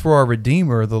 As for our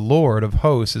Redeemer, the Lord of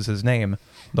hosts is his name,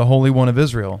 the Holy One of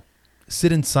Israel.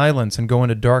 Sit in silence and go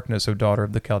into darkness, O daughter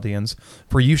of the Chaldeans,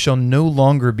 for you shall no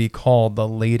longer be called the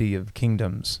Lady of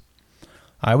Kingdoms.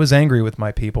 I was angry with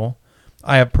my people.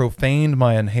 I have profaned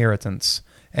my inheritance,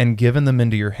 and given them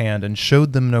into your hand, and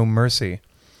showed them no mercy.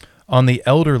 On the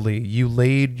elderly you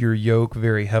laid your yoke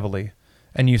very heavily,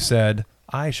 and you said,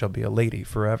 I shall be a lady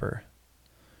forever.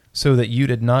 So that you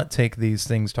did not take these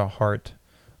things to heart,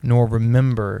 nor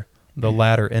remember the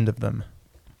latter end of them.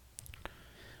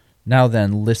 Now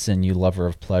then, listen, you lover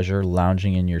of pleasure,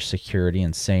 lounging in your security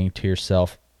and saying to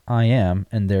yourself, I am,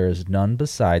 and there is none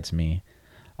besides me.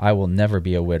 I will never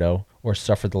be a widow or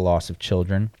suffer the loss of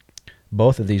children.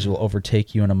 Both of these will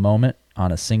overtake you in a moment,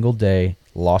 on a single day,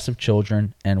 loss of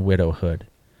children and widowhood.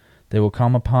 They will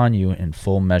come upon you in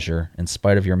full measure, in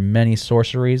spite of your many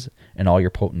sorceries and all your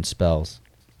potent spells.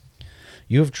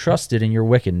 You have trusted in your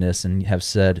wickedness and have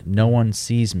said, no one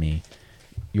sees me.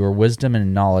 Your wisdom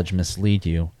and knowledge mislead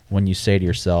you when you say to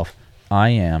yourself, I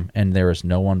am, and there is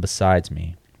no one besides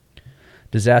me.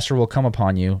 Disaster will come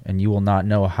upon you, and you will not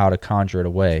know how to conjure it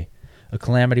away. A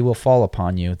calamity will fall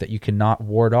upon you that you cannot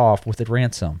ward off with a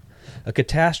ransom. A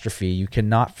catastrophe you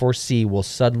cannot foresee will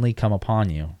suddenly come upon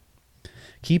you.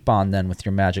 Keep on then with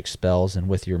your magic spells and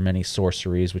with your many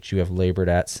sorceries which you have labored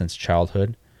at since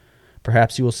childhood.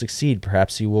 Perhaps you will succeed,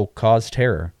 perhaps you will cause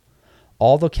terror.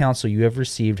 All the counsel you have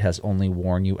received has only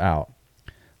worn you out.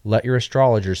 Let your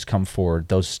astrologers come forward,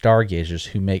 those stargazers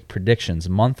who make predictions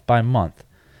month by month.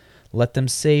 Let them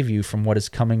save you from what is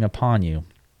coming upon you.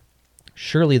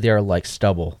 Surely they are like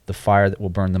stubble, the fire that will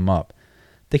burn them up.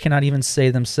 They cannot even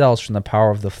save themselves from the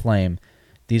power of the flame.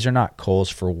 These are not coals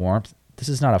for warmth. This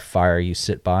is not a fire you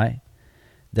sit by.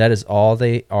 That is all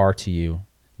they are to you.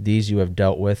 These you have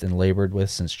dealt with and labored with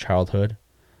since childhood.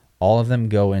 All of them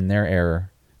go in their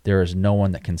error. There is no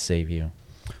one that can save you.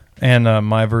 And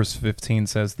my verse 15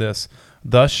 says this,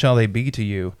 Thus shall they be to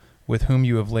you, with whom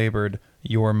you have labored,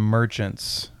 your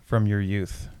merchants from your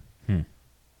youth.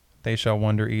 They shall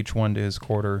wander each one to his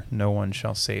quarter, no one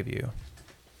shall save you.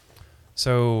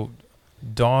 So,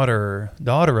 daughter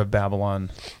of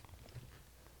Babylon.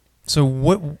 So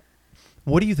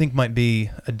what do you think might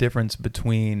be a difference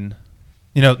between,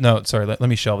 let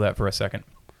me shelve that for a second.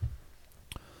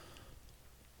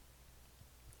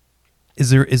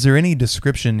 Is there any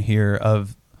description here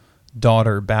of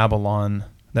daughter Babylon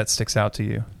that sticks out to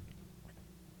you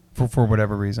for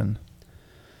whatever reason?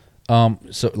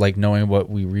 So like knowing what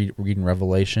we read in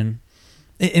Revelation.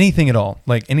 Anything at all,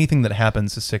 like anything that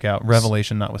happens to stick out,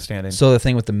 Revelation notwithstanding. So the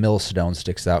thing with the millstone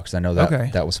sticks out because I know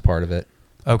that that was part of it.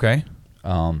 Okay.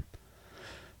 Yeah,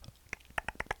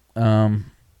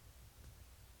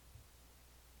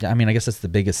 I mean, I guess that's the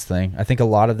biggest thing. I think a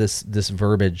lot of this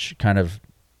verbiage kind of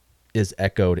is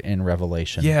echoed in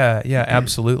Revelation. Yeah,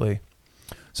 absolutely.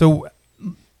 So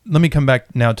let me come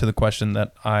back now to the question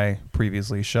that I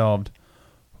previously shelved.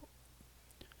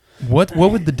 What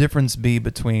would the difference be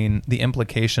between the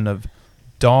implication of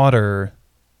daughter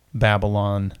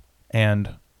Babylon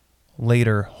and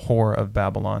later whore of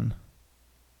Babylon?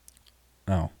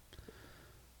 Oh.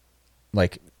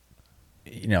 Like,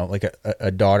 like a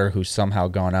daughter who's somehow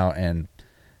gone out and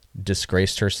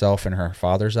disgraced herself in her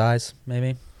father's eyes,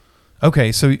 maybe?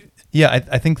 Okay, so yeah,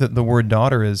 I think that the word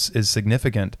daughter is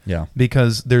significant. Yeah.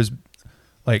 Because there's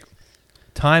like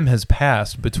time has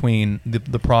passed between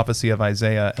the prophecy of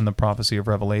Isaiah and the prophecy of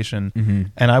Revelation, Mm-hmm.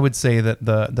 and I would say that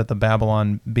the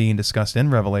Babylon being discussed in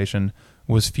Revelation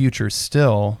was future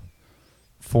still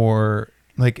for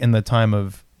like in the time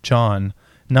of John.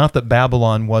 Not that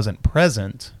Babylon wasn't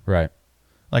present. Right.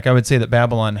 Like I would say that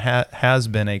Babylon has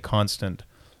been a constant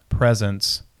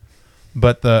presence,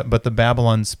 but the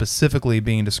Babylon specifically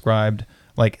being described,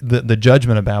 like the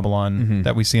judgment of Babylon Mm-hmm.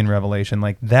 that we see in Revelation,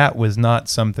 like that was not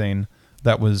something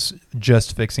that was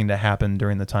just fixing to happen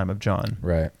during the time of John.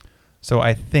 Right. So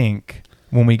I think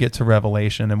when we get to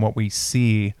Revelation and what we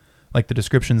see, like the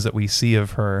descriptions that we see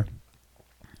of her,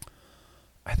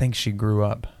 I think she grew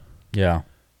up. Yeah.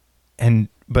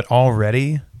 But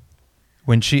already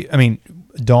when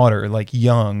daughter, like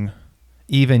even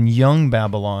young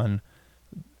Babylon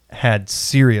had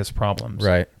serious problems.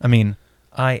 Right. I mean,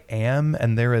 I am,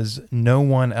 and there is no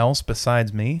one else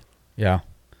besides me. Yeah.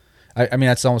 I mean,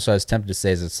 that's almost what I was tempted to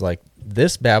say is it's like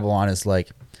this Babylon is like,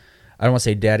 I don't want to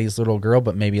say daddy's little girl,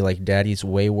 but maybe like daddy's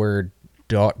wayward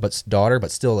daughter,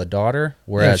 but still a daughter.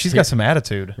 Whereas Yeah, she's got some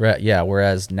attitude. Right. Yeah.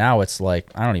 Whereas now it's like,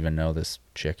 I don't even know this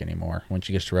chick anymore when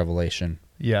she gets to Revelation,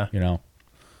 Yeah. you know?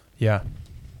 Yeah.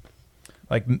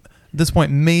 Like at this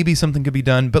point, maybe something could be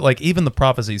done, but like even the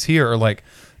prophecies here are like,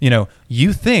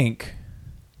 you think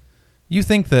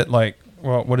that like,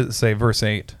 well, what does it say? Verse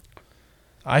 8.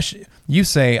 You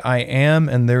say, I am,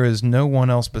 and there is no one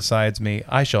else besides me.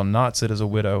 I shall not sit as a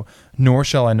widow, nor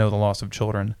shall I know the loss of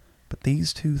children. But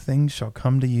these two things shall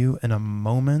come to you in a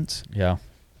moment, Yeah.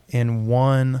 in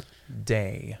one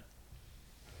day.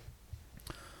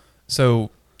 So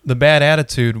the bad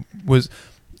attitude was,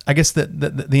 I guess that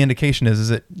the indication is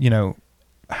that,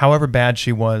 however bad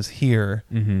she was here,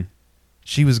 Mm-hmm.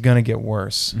 she was going to get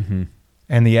worse. Mm-hmm.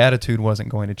 And the attitude wasn't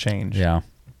going to change. Yeah.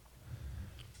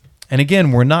 And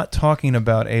again, we're not talking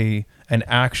about an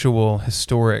actual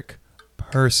historic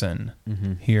person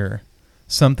Mm-hmm. here.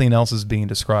 Something else is being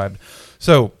described.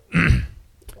 So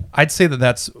I'd say that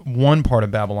that's one part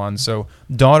of Babylon. So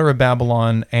daughter of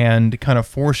Babylon, and kind of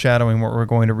foreshadowing what we're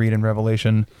going to read in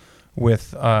Revelation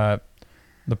with the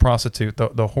prostitute, the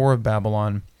whore of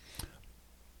Babylon.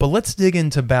 But let's dig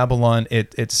into Babylon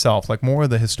itself, like more of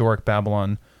the historic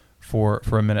Babylon for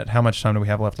a minute. How much time do we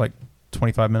have left? Like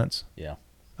 25 minutes? Yeah.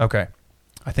 Okay.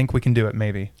 I think we can do it,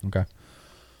 maybe. Okay.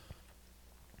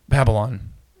 Babylon.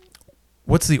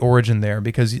 What's the origin there?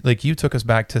 Because like you took us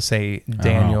back to say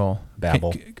Daniel.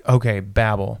 Babel. Okay,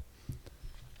 Babel.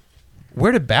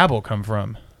 Where did Babel come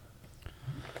from?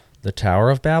 The Tower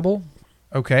of Babel?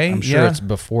 Okay, I'm sure yeah. it's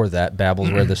before that.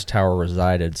 Babel's where this tower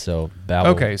resided, so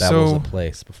Babel's so- a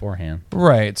place beforehand.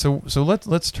 Right. So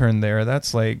let's turn there.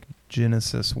 That's like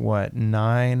Genesis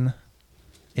 9-ish?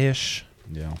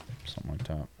 Yeah, something like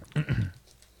that.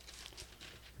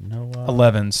 Noah.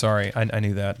 11, sorry. I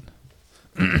knew that.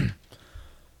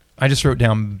 I just wrote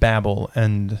down Babel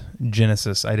and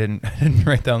Genesis. I didn't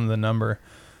write down the number.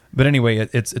 But anyway,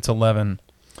 it's 11.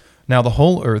 Now the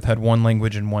whole earth had one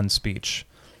language and one speech,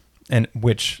 and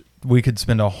which we could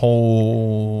spend a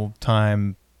whole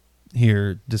time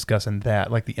here discussing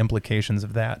that, like the implications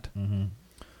of that. Mm-hmm.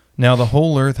 Now the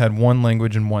whole earth had one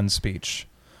language and one speech.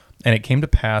 And it came to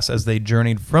pass as they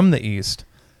journeyed from the east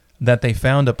that they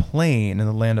found a plain in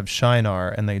the land of Shinar,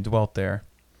 and they dwelt there.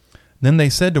 Then they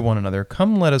said to one another,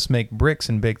 Come, let us make bricks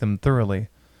and bake them thoroughly.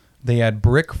 They had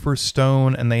brick for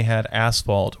stone, and they had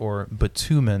asphalt, or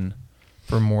bitumen,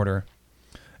 for mortar.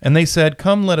 And they said,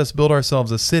 Come, let us build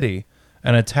ourselves a city,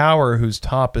 and a tower whose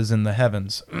top is in the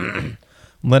heavens.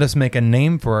 Let us make a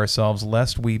name for ourselves,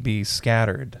 lest we be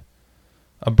scattered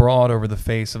abroad over the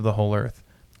face of the whole earth.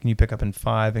 Can you pick up in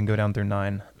 5 and go down through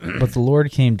 9? But the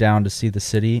Lord came down to see the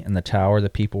city and the tower the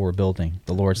people were building.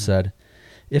 The Lord said,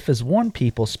 If as one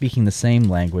people speaking the same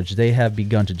language they have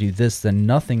begun to do this, then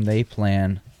nothing they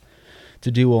plan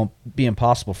to do will be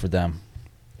impossible for them.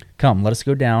 Come, let us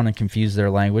go down and confuse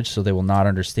their language so they will not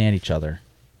understand each other.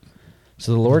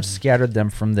 So the Lord scattered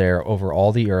them from there over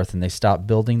all the earth, and they stopped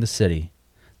building the city.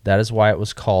 That is why it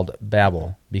was called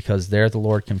Babel, because there the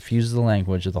Lord confused the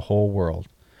language of the whole world.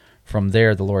 From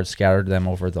there the Lord scattered them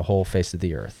over the whole face of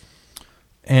the earth.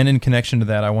 And in connection to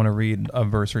that, I want to read a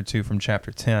verse or two from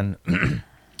chapter 10.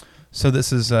 So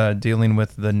this is dealing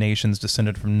with the nations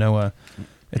descended from Noah.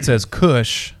 It says,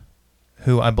 Cush,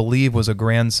 who I believe was a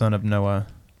grandson of Noah,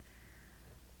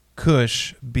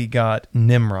 Cush begot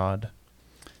Nimrod.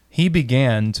 He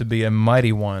began to be a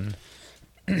mighty one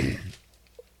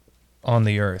on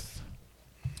the earth.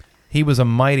 He was a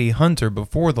mighty hunter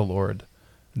before the Lord.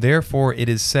 Therefore it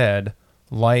is said,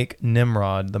 like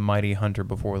Nimrod, the mighty hunter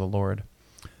before the Lord.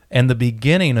 And the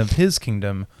beginning of his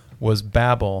kingdom was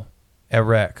Babel,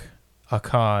 Erech,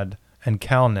 Akkad, and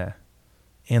Calneh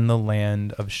in the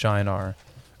land of Shinar.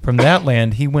 From that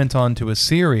land he went on to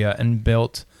Assyria and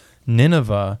built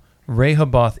Nineveh,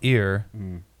 Rehoboth-ir,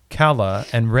 Calah,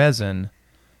 and Rezin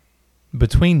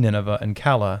between Nineveh and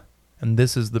Calah, and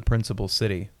this is the principal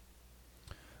city.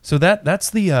 So that's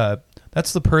the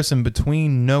person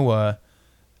between Noah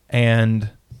and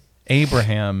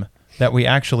Abraham that we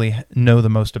actually know the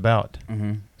most about,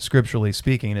 scripturally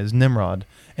speaking, is Nimrod.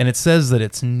 And it says that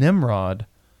it's Nimrod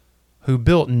who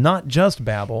built not just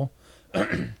Babel,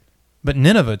 but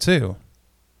Nineveh too.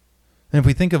 And if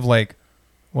we think of what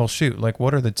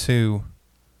are the two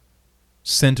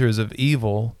centers of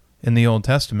evil in the Old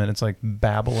Testament? It's like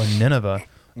Babel and Nineveh.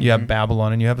 You have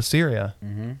Babylon and you have Assyria.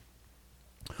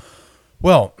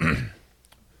 Well,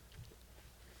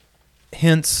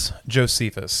 hence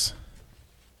Josephus.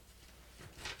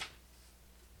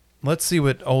 Let's see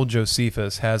what old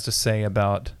Josephus has to say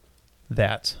about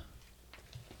that.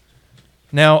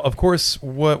 Now, of course,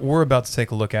 what we're about to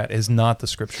take a look at is not the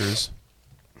scriptures.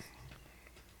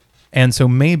 And so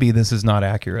maybe this is not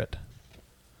accurate.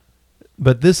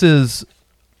 But this is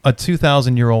a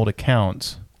 2,000-year-old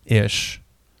account-ish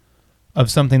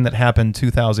of something that happened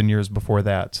 2,000 years before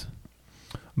that.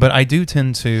 But I do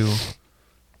tend to,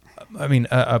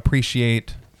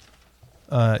 appreciate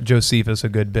Josephus a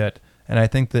good bit. And I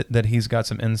think that he's got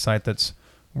some insight that's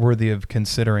worthy of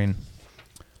considering.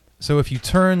 So if you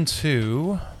turn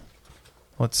to,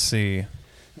 let's see,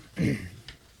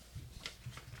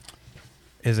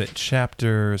 is it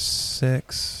chapter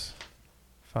 6,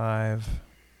 5?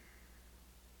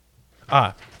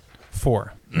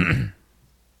 4.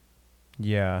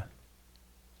 Yeah.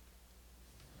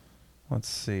 Let's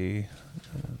see.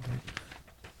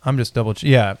 I'm just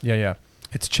yeah.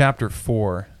 It's chapter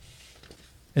 4.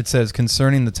 It says,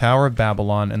 concerning the Tower of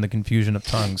Babylon and the confusion of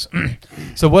tongues.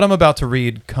 So what I'm about to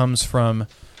read comes from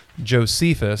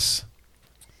Josephus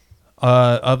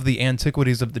of the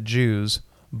Antiquities of the Jews,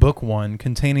 Book 1,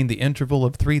 containing the interval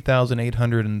of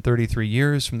 3,833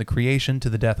 years from the creation to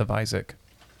the death of Isaac.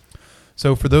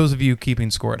 So for those of you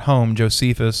keeping score at home,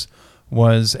 Josephus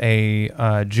was a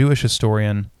Jewish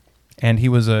historian, and he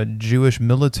was a Jewish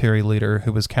military leader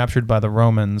who was captured by the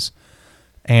Romans,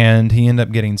 and he ended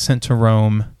up getting sent to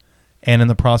Rome, and in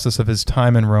the process of his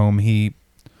time in Rome, he,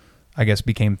 I guess,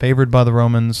 became favored by the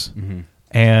Romans,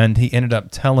 and he ended up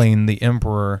telling the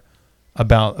emperor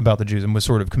about the Jews, and was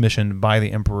sort of commissioned by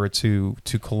the emperor to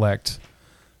collect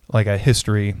like a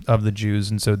history of the Jews.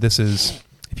 And so this is,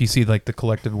 if you see like the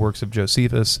collective works of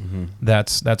Josephus,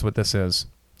 that's what this is.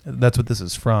 That's what this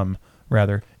is from,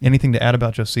 rather. Anything to add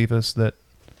about Josephus that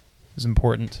is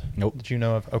important? Nope. That you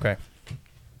know of? Okay.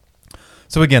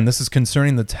 So again, this is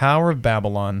concerning the Tower of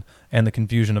Babylon and the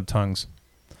confusion of tongues.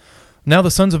 Now the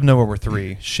sons of Noah were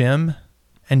 3, Shem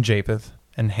and Japheth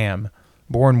and Ham,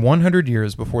 born 100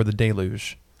 years before the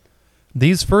deluge.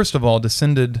 These first of all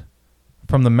descended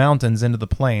from the mountains into the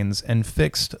plains and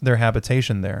fixed their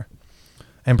habitation there,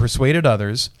 and persuaded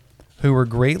others who were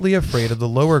greatly afraid of the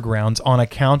lower grounds on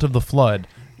account of the flood.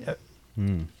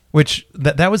 Which,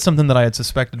 that was something that I had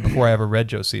suspected before I ever read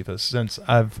Josephus, since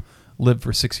I've lived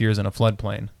for 6 years in a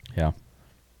floodplain. Yeah.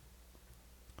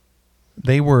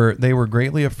 They were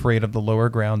greatly afraid of the lower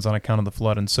grounds on account of the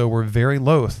flood, and so were very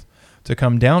loath to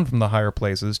come down from the higher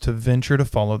places to venture to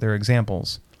follow their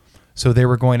examples. So they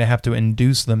were going to have to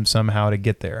induce them somehow to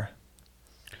get there.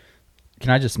 Can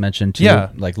I just mention, too,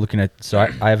 like looking at, so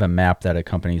I have a map that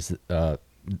accompanies the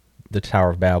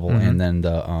Tower of Babel, and then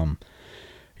the,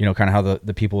 kind of how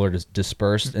the people are just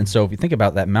dispersed. And so if you think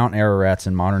about that, Mount Ararat's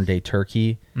in modern-day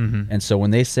Turkey, and so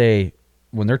when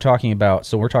they're talking about,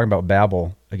 so we're talking about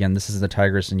Babel, again, this is the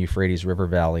Tigris and Euphrates River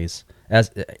valleys,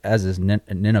 as is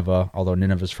Nineveh, although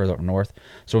Nineveh is further up north.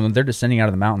 So when they're descending out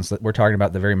of the mountains, we're talking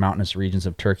about the very mountainous regions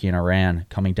of Turkey and Iran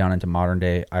coming down into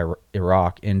modern-day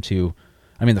Iraq, into,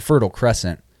 the Fertile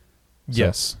Crescent. So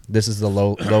yes. This is the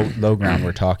low ground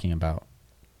we're talking about.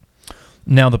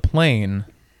 Now the plain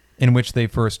in which they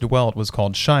first dwelt was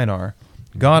called Shinar.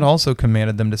 God also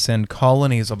commanded them to send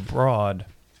colonies abroad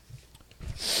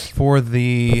for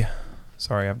the...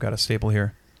 Sorry, I've got a staple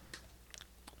here.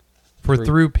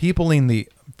 Through the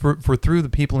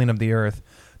peopling of the earth,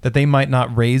 that they might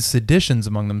not raise seditions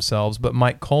among themselves, but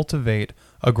might cultivate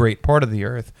a great part of the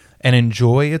earth and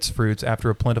enjoy its fruits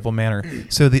after a plentiful manner.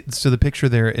 So the picture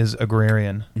there is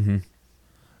agrarian.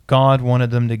 God wanted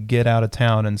them to get out of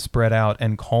town and spread out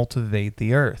and cultivate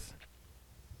the earth,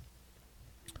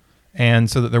 and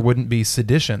so that there wouldn't be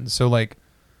seditions. So like,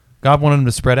 God wanted them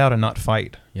to spread out and not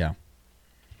fight. Yeah.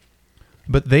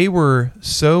 But they were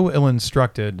so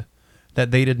ill-instructed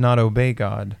that they did not obey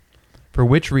God, for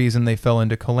which reason they fell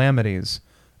into calamities,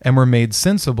 and were made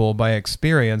sensible by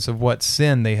experience of what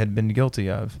sin they had been guilty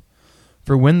of.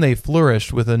 For when they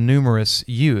flourished with a numerous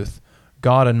youth,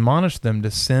 God admonished them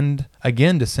to send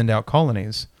out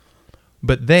colonies.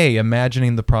 But they,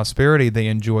 imagining the prosperity they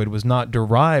enjoyed was not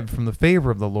derived from the favor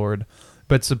of the Lord,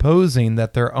 but supposing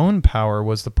that their own power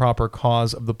was the proper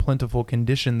cause of the plentiful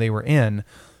condition they were in,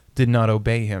 did not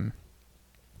obey him.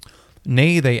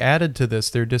 Nay, they added to this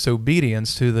their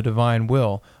disobedience to the divine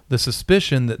will, the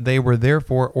suspicion that they were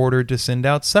therefore ordered to send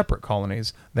out separate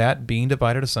colonies, that, being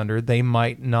divided asunder, they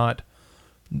might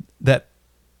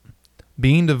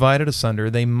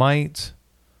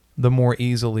the more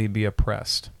easily be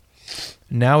oppressed.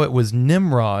 Now it was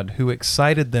Nimrod who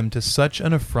excited them to such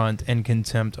an affront and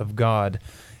contempt of God.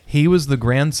 He was the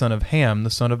grandson of Ham, the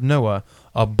son of Noah,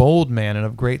 a bold man and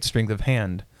of great strength of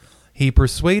hand. He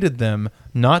persuaded them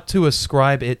not to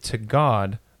ascribe it to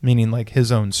God, meaning like his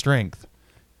own strength.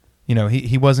 You know,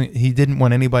 he didn't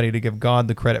want anybody to give God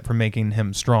the credit for making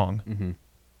him strong. Mm-hmm.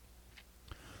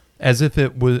 As if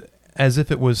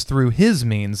it was through his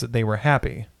means that they were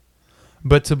happy,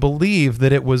 but to believe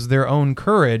that it was their own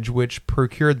courage which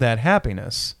procured that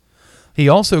happiness. He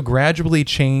also gradually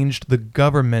changed the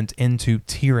government into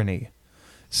tyranny,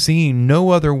 seeing no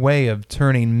other way of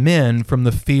turning men from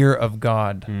the fear of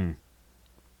God.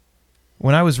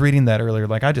 When I was reading that earlier,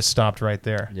 like, I just stopped right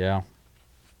there. Yeah.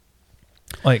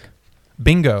 Like,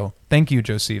 bingo. Thank you,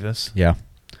 Josephus. Yeah.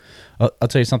 I'll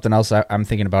tell you something else I'm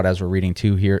thinking about as we're reading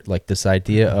too here, like this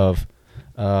idea of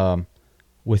when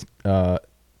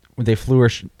they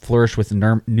flourish with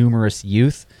numerous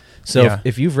youth. So Yeah.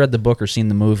 if you've read the book or seen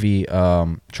the movie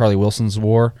Charlie Wilson's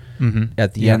War,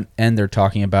 at the end they're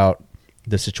talking about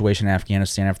the situation in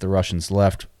Afghanistan after the Russians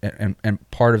left,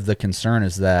 and part of the concern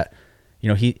is that, you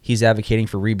know, he's advocating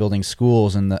for rebuilding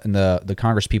schools, and the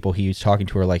Congress people he's talking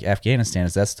to are like, Afghanistan,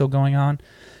 is that still going on?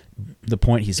 The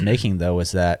point he's making, though,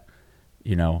 is that,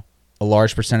 you know, a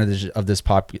large percentage of this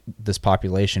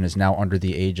population is now under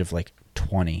the age of like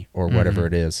 20 or whatever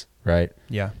it is, right?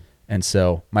 Yeah. And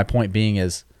so my point being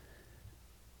is,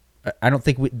 I don't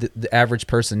think the average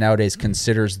person nowadays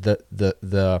considers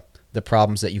the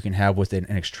problems that you can have with an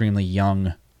extremely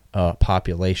young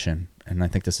population, and I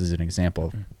think this is an example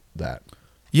of that.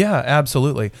 Yeah,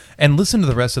 absolutely. And listen to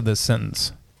the rest of this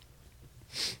sentence.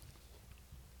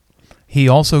 He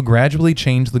also gradually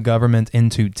changed the government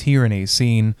into tyranny,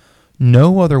 seeing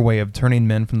no other way of turning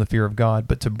men from the fear of God,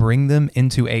 but to bring them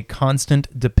into a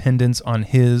constant dependence on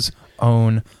his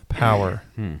own power.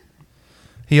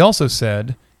 He also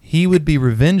said he would be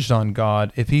revenged on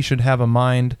God if he should have a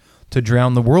mind to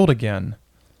drown the world again.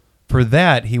 For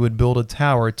that he would build a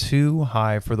tower too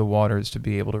high for the waters to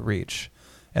be able to reach,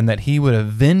 and that he would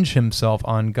avenge himself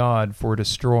on God for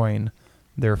destroying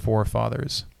their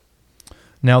forefathers.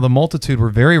 Now the multitude were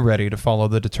very ready to follow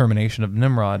the determination of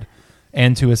Nimrod,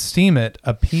 and to esteem it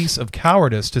a piece of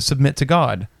cowardice to submit to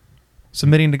God.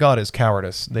 Submitting to God is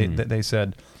cowardice, they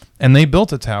said. And they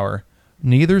built a tower,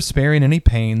 neither sparing any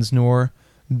pains nor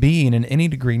being in any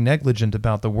degree negligent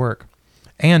about the work.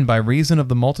 And by reason of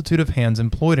the multitude of hands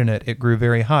employed in it, it grew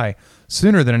very high,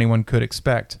 sooner than anyone could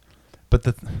expect.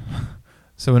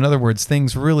 So in other words,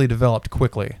 things really developed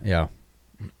quickly. Yeah.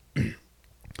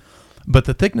 But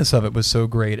the thickness of it was so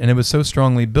great, and it was so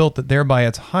strongly built, that thereby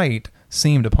its height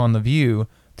seemed upon the view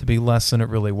to be less than it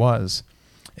really was.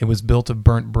 It was built of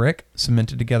burnt brick,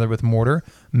 cemented together with mortar,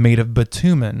 made of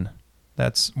bitumen,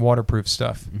 that's waterproof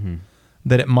stuff,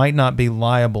 that it might not be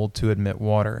liable to admit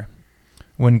water.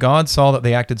 When God saw that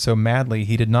they acted so madly,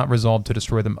 he did not resolve to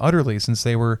destroy them utterly, since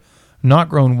they were not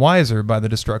grown wiser by the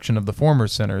destruction of the former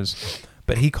sinners,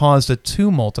 but he caused a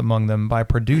tumult among them by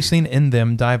producing in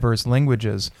them diverse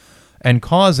languages, and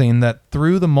causing that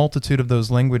through the multitude of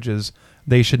those languages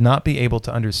they should not be able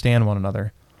to understand one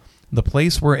another. The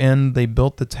place wherein they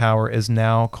built the tower is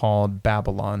now called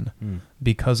Babylon,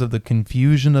 because of the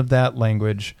confusion of that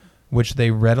language, which they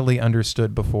readily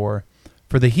understood before.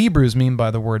 For the Hebrews mean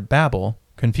by the word Babel,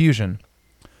 confusion.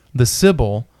 The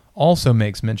Sibyl also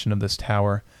makes mention of this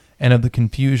tower, and of the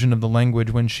confusion of the language,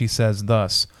 when she says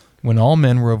thus, when all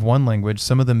men were of one language,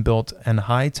 some of them built an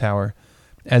high tower,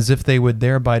 as if they would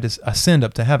thereby ascend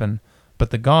up to heaven. But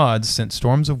the gods sent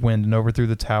storms of wind and overthrew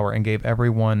the tower, and gave every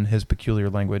one his peculiar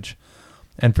language.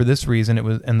 And for this reason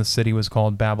the city was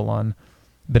called Babylon.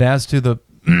 But as to the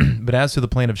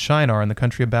plain of Shinar in the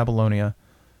country of Babylonia,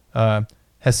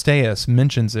 Hestiaeus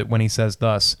mentions it when he says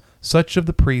thus, such of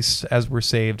the priests as were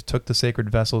saved took the sacred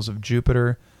vessels of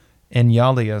Jupiter and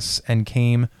Ialius, and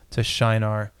came to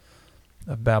Shinar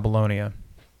of Babylonia.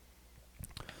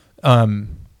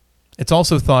 It's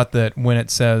also thought that when it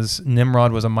says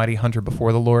Nimrod was a mighty hunter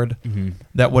before the Lord,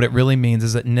 that what it really means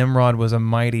is that Nimrod was a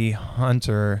mighty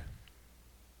hunter,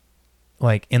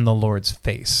 like in the Lord's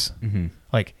face.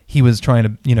 Like he was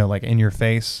trying to, like in your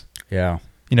face. Yeah.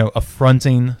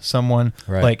 Affronting someone.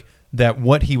 Right. Like that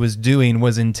what he was doing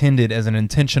was intended as an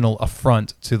intentional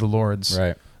affront to the Lord's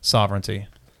sovereignty.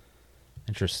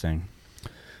 Interesting.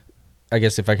 I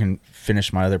guess if I can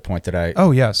finish my other point that I...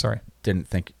 Oh, yeah, sorry. Didn't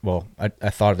think... Well, I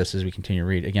thought of this as we continue to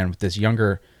read. Again, with this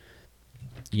younger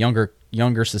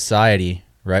society,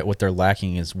 right? What they're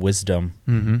lacking is wisdom,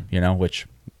 which...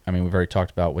 I mean, we've already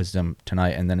talked about wisdom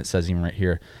tonight, and then it says even right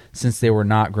here, since they were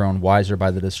not grown wiser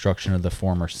by the destruction of the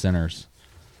former sinners.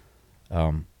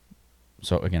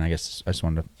 So again, I guess I just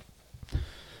wanted to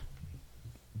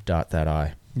dot that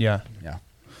I. Yeah. Yeah.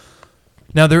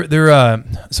 Now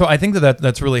so I think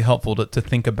that's really helpful to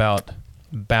think about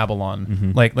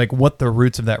Babylon, like what the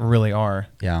roots of that really are.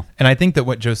 Yeah. And I think that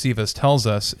what Josephus tells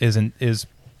us is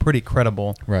pretty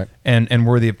credible, right, and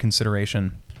worthy of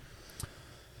consideration.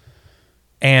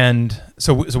 And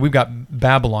so we've got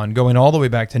Babylon going all the way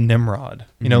back to Nimrod.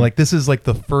 Like this is like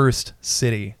the first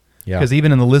city. Yeah. Because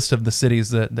even in the list of the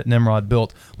cities that Nimrod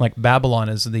built, like Babylon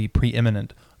is the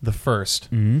preeminent, the first.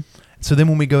 So then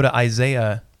when we go to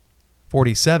Isaiah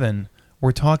 47,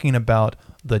 we're talking about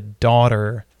the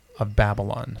daughter of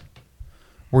Babylon.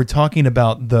 We're talking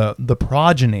about the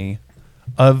progeny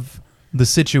of the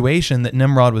situation that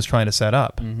Nimrod was trying to set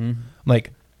up.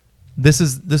 Like this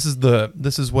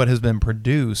is what has been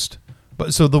produced.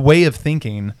 But so the way of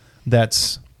thinking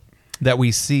that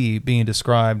we see being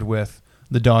described with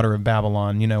the daughter of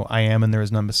Babylon, I am and there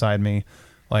is none beside me.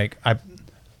 Like I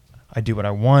do what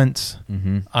I want.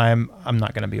 I'm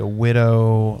not going to be a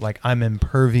widow. Like I'm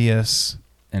impervious.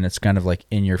 And it's kind of like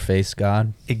in your face,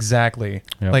 God. Exactly.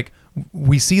 Yep. Like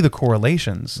we see the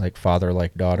correlations. Like father,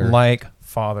 like daughter. Like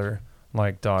father,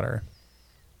 like daughter.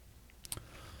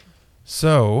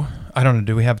 So I don't know.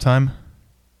 Do we have time?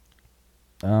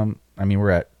 I mean,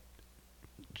 we're at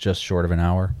just short of an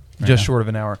hour. Just short of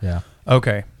an hour. Yeah.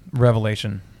 Okay.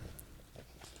 Revelation.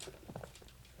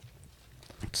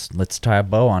 Let's tie a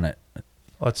bow on it.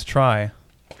 Let's try.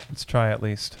 Let's try at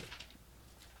least.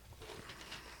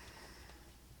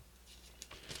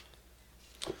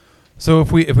 So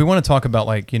if we want to talk about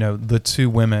the two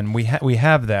women, we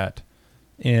have that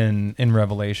in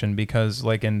Revelation, because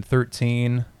like in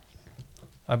 13,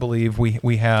 I believe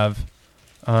we have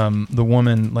the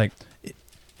woman, like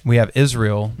we have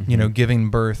Israel,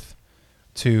 giving birth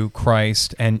to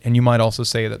Christ, and you might also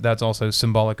say that that's also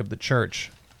symbolic of the church.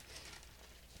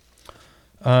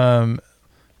 Chapter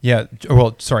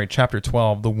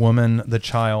 12, the woman, the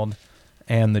child,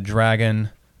 and the dragon.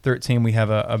 13, we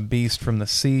have a beast from the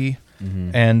sea,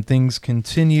 and things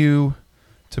continue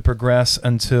to progress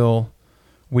until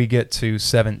we get to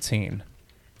 17.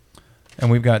 And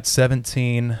we've got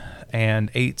 17 and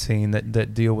 18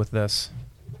 that deal with this.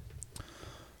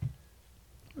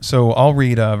 So I'll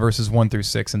read verses 1 through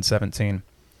 6 and 17.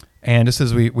 And just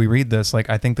as we read this,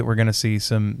 I think that we're going to see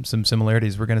some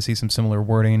similarities. We're going to see some similar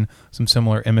wording, some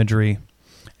similar imagery,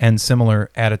 and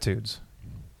similar attitudes.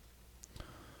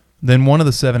 Then one of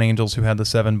the seven angels who had the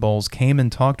seven bowls came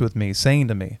and talked with me, saying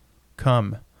to me,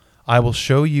 "Come, I will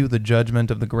show you the judgment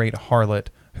of the great harlot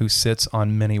who sits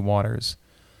on many waters."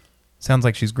 Sounds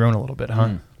like she's grown a little bit,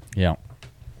 huh? Yeah.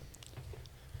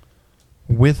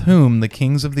 "With whom the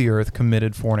kings of the earth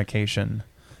committed fornication,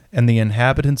 and the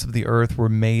inhabitants of the earth were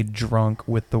made drunk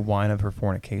with the wine of her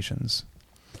fornications.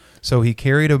 So he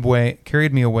carried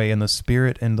me away in the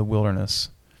spirit in the wilderness,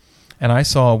 and I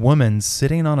saw a woman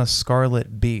sitting on a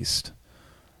scarlet beast,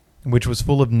 which was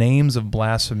full of names of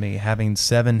blasphemy, having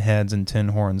 7 heads and 10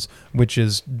 horns,"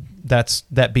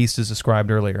 that beast is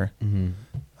described earlier,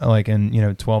 like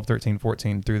in 12, 13,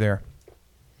 14 through there.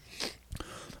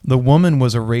 "The woman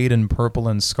was arrayed in purple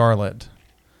and scarlet,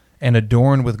 and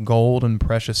adorned with gold and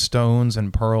precious stones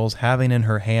and pearls, having in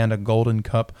her hand a golden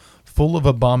cup full of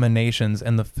abominations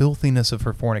and the filthiness of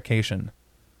her fornication.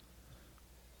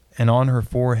 And on her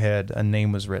forehead a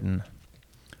name was written,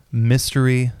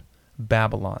 Mystery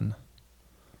Babylon,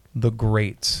 the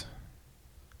Great,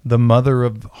 the mother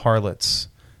of harlots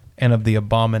and of the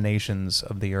abominations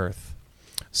of the earth."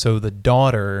 So the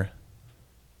daughter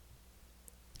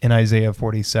in Isaiah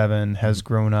 47 has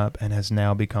grown up and has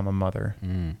now become a mother.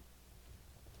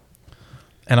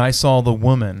 "And I saw the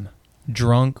woman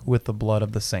drunk with the blood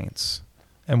of the saints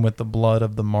and with the blood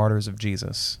of the martyrs of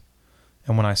Jesus.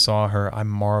 And when I saw her, I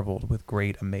marveled with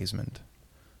great amazement."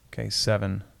 Okay,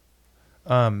 7.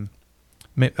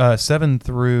 7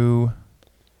 through...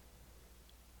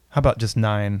 How about just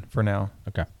 9 for now?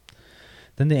 Okay.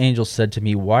 Then the angel said to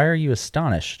me, Why are you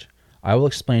astonished? I will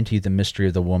explain to you the mystery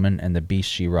of the woman and the beast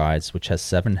she rides, which has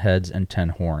 7 heads and 10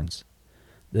 horns.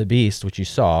 The beast which you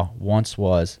saw once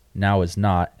was, now is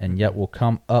not, and yet will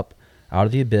come up out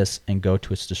of the abyss and go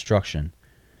to its destruction.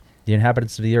 The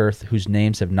inhabitants of the earth, whose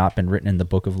names have not been written in the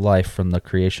book of life from the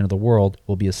creation of the world,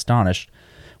 will be astonished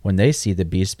when they see the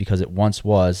beast, because it once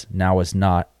was, now is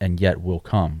not, and yet will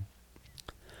come.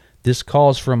 This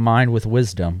calls for a mind with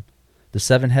wisdom. The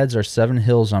 7 heads are 7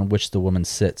 hills on which the woman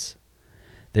sits.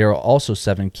 There are also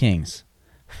 7 kings.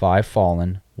 5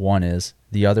 fallen, 1 is,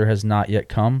 the other has not yet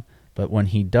come, but when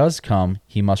he does come,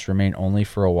 he must remain only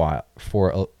for a while,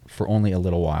 for only a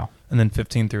little while. And then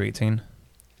 15 through 18.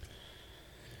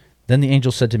 Then the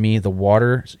angel said to me, The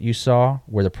waters you saw,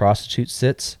 where the prostitute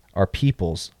sits, are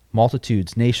peoples,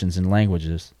 multitudes, nations, and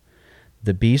languages.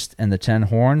 The beast and the 10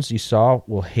 horns you saw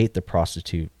will hate the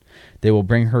prostitute. They will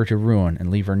bring her to ruin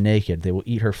and leave her naked. They will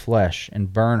eat her flesh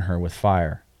and burn her with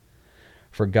fire.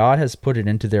 For God has put it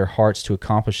into their hearts to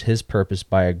accomplish his purpose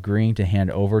by agreeing to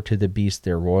hand over to the beast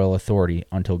their royal authority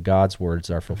until God's words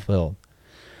are fulfilled.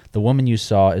 The woman you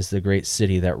saw is the great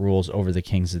city that rules over the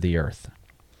kings of the earth.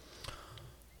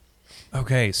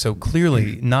 Okay, so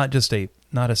clearly not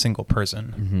a single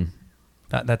person.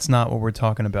 Mm-hmm. That's not what we're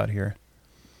talking about here.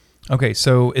 Okay,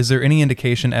 so is there any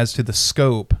indication as to the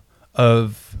scope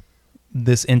of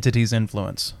this entity's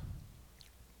influence?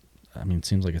 I mean, it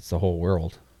seems like it's the whole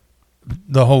world.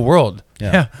 The whole world.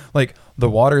 Yeah. Like the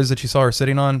waters that you saw her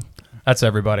sitting on, that's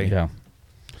everybody. Yeah.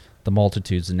 The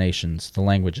multitudes, the nations, the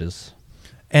languages.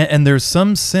 And there's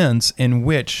some sense in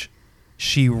which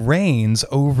she reigns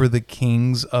over the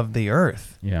kings of the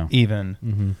earth. Yeah. Even.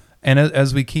 Mm-hmm. And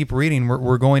as we keep reading,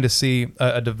 we're going to see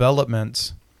a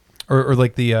development, or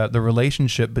like the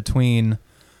relationship between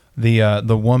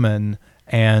the woman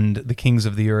and the kings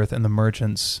of the earth and the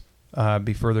merchants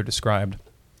be further described.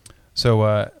 So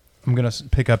I'm going to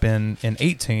pick up in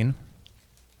 18.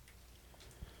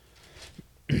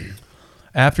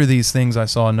 After these things I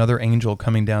saw another angel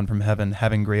coming down from heaven,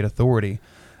 having great authority,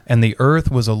 and the earth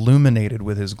was illuminated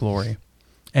with his glory.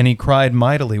 And he cried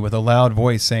mightily with a loud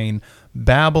voice, saying,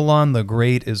 Babylon the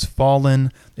great is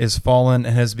fallen, and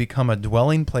has become a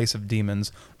dwelling place of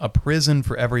demons, a prison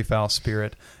for every foul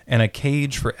spirit, and a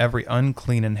cage for every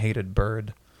unclean and hated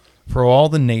bird. For all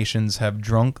the nations have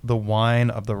drunk the wine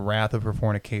of the wrath of her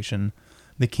fornication.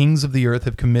 The kings of the earth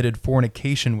have committed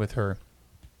fornication with her.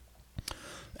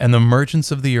 And the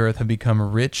merchants of the earth have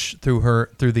become rich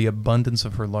through the abundance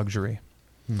of her luxury.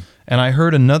 And I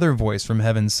heard another voice from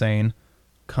heaven saying,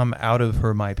 Come out of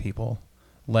her, my people,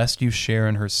 lest you share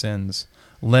in her sins,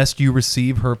 lest you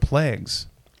receive her plagues.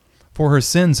 For her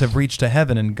sins have reached to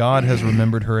heaven, and God has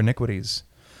remembered her iniquities.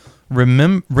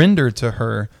 Render to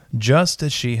her just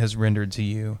as she has rendered to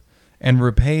you, and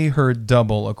repay her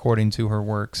double according to her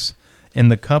works. In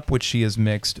the cup which she has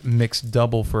mixed, mix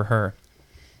double for her.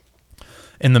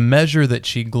 In the measure that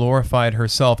she glorified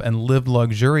herself and lived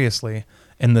luxuriously,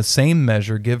 in the same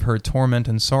measure give her torment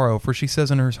and sorrow. For she says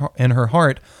in her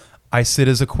heart, I sit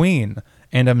as a queen,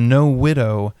 and am no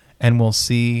widow, and will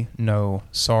see no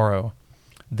sorrow.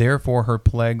 Therefore her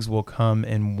plagues will come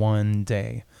in one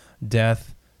day,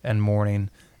 death and mourning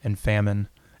and famine,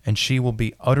 and she will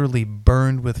be utterly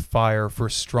burned with fire, for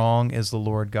strong is the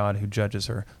Lord God who judges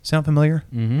her. Sound familiar?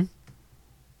 Mm-hmm.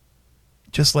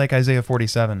 Just like Isaiah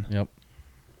 47. Yep.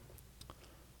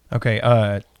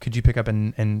 Okay, could you pick up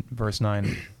in verse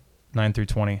 9 through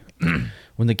 20?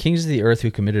 When the kings of the earth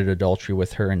who committed adultery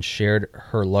with her and shared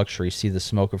her luxury see the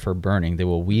smoke of her burning, they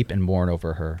will weep and mourn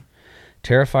over her.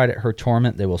 Terrified at her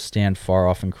torment, they will stand far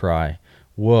off and cry,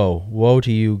 Woe, woe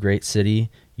to you, great city,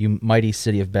 you mighty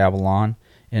city of Babylon.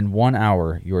 In 1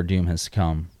 hour your doom has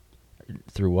come.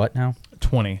 Through what now?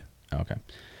 20. Okay.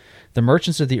 The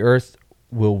merchants of the earth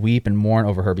will weep and mourn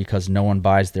over her because no one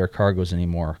buys their cargoes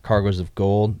anymore, cargoes of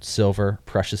gold, silver,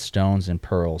 precious stones, and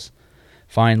pearls,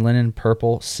 fine linen,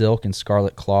 purple, silk, and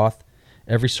scarlet cloth,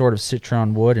 every sort of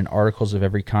citron wood, and articles of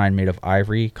every kind made of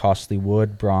ivory, costly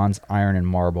wood, bronze, iron, and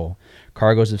marble,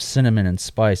 cargoes of cinnamon and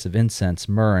spice, of incense,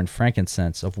 myrrh, and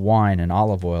frankincense, of wine and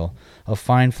olive oil, of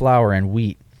fine flour and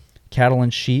wheat, cattle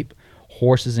and sheep,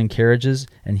 horses and carriages,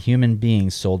 and human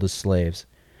beings sold as slaves.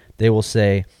 They will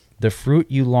say, The fruit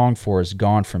you longed for is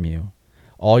gone from you.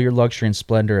 All your luxury and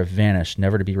splendor have vanished,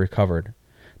 never to be recovered.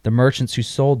 The merchants who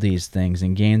sold these things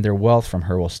and gained their wealth from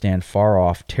her will stand far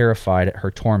off, terrified at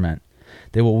her torment.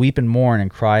 They will weep and mourn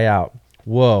and cry out,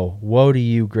 Woe, woe to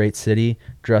you, great city,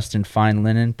 dressed in fine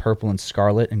linen, purple and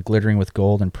scarlet, and glittering with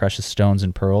gold and precious stones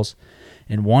and pearls.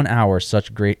 In 1 hour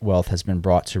such great wealth has been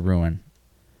brought to ruin.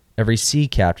 Every sea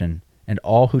captain and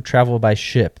all who travel by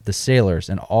ship, the sailors,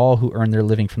 and all who earn their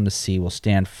living from the sea will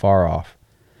stand far off.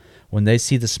 When they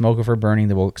see the smoke of her burning,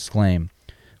 they will exclaim,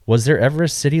 'Was there ever a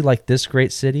city like this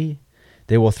great city?'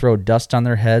 They will throw dust on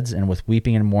their heads, and with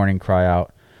weeping and mourning cry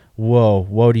out, 'Woe,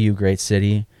 woe to you, great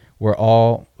city, where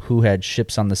all who had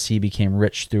ships on the sea became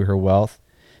rich through her wealth.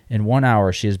 In 1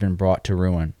 hour she has been brought to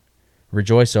ruin.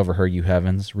 Rejoice over her, you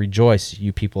heavens. Rejoice,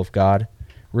 you people of God.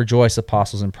 Rejoice,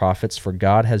 apostles and prophets, for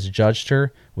God has judged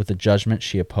her with the judgment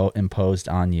she imposed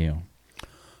on you.'"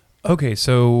 Okay,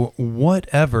 so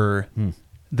whatever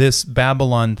this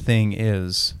Babylon thing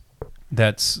is,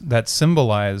 that's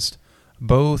symbolized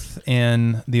both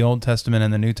in the Old Testament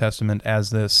and the New Testament as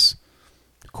this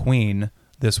queen,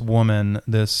 this woman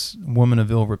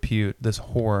of ill repute, this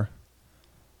whore.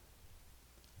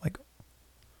 Like,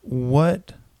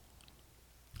 what?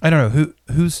 I don't know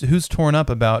who's torn up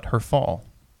about her fall.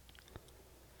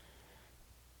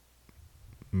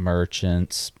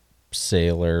 Merchants,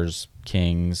 sailors,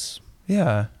 kings.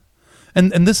 Yeah.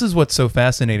 And this is what's so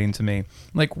fascinating to me.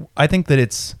 Like, I think that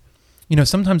it's,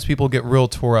 sometimes people get real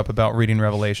tore up about reading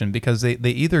Revelation because they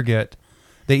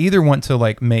either want to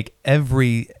like make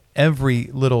every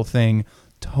little thing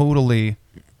totally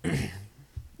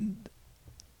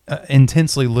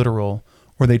intensely literal,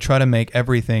 or they try to make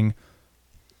everything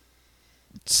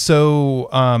so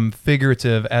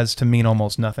figurative as to mean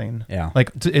almost nothing. Yeah.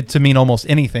 Like to mean almost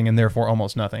anything and therefore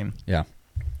almost nothing. Yeah.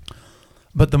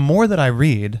 But the more that I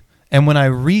read, and when I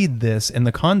read this in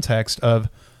the context of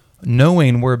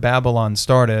knowing where Babylon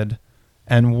started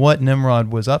and what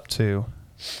Nimrod was up to,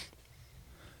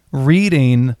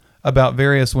 reading about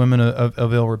various women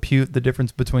of ill repute, the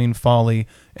difference between folly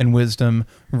and wisdom,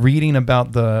 reading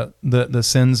about the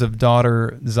sins of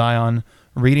daughter Zion,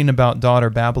 reading about daughter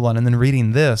Babylon, and then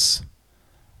reading this,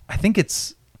 I think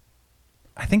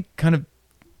kind of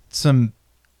some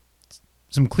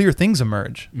clear things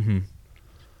emerge. Mm-hmm.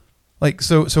 Like,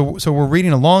 so we're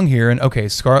reading along here, and okay,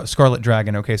 Scarlet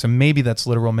Dragon, okay, so maybe that's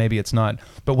literal, maybe it's not.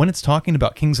 But when it's talking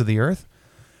about kings of the earth,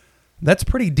 that's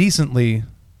pretty decently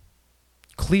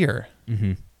clear.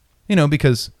 Mm-hmm.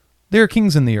 Because there are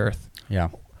kings in the earth. Yeah.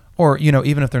 Or,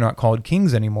 even if they're not called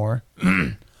kings anymore,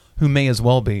 who may as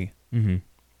well be. Mm-hmm.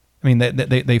 I mean,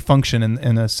 they function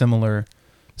in a similar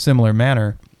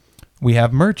manner. We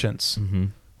have merchants. Mm-hmm.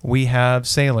 We have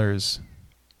sailors.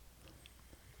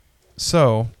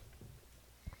 So,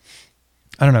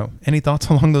 I don't know. Any thoughts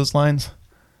along those lines?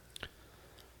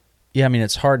 Yeah, I mean,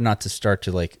 it's hard not to start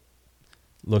to like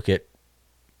look at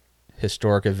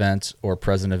historic events or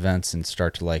present events and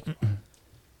start to like,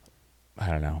 I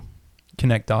don't know,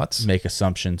 Connect dots. make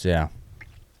assumptions. Yeah.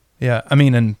 Yeah, I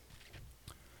mean, and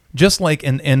just like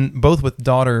in both with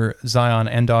daughter Zion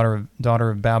and daughter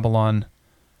of Babylon,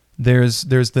 there's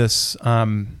this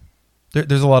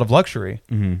there's a lot of luxury.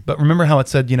 Mm-hmm. But remember how it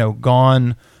said,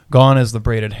 gone is the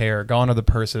braided hair, gone are the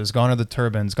purses, gone are the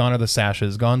turbans, gone are the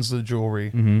sashes, gone's the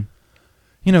jewelry.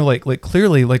 Mm-hmm. Like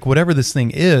clearly, like whatever this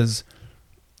thing is,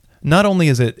 not only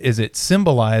is it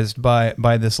symbolized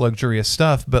by this luxurious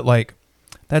stuff, but like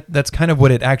that's kind of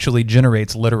what it actually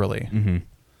generates literally. Mm-hmm.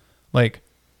 Like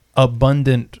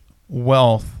abundant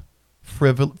wealth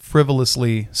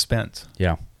frivolously spent.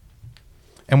 Yeah.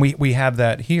 And we have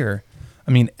that here.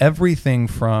 I mean, everything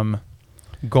from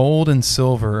gold and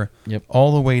silver, Yep.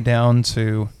 all the way down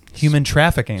to human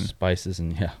trafficking. Spices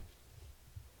and yeah.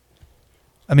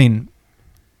 I mean,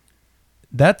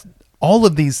 that all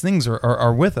of these things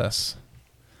are with us,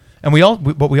 and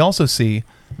but we also see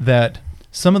that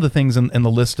some of the things in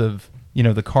the list of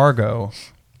the cargo,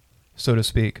 so to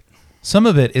speak, some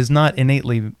of it is not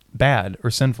innately bad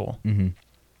or sinful, Mm-hmm.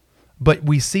 but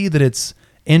we see that it's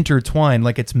intertwined,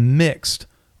 like it's mixed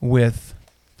with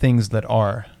things that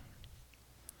are.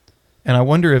 And I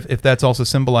wonder if that's also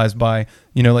symbolized by,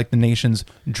 like the nations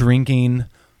drinking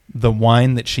the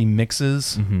wine that she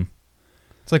mixes. Mm-hmm.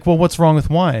 It's like, well, what's wrong with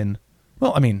wine?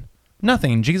 Well, I mean,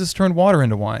 nothing. Jesus turned water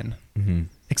into wine. Mm-hmm.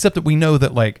 Except that we know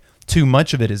that, like, too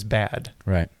much of it is bad.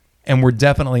 Right. And we're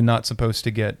definitely not supposed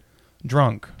to get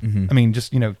drunk. Mm-hmm. I mean,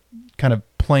 just, kind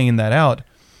of playing that out.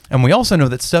 And we also know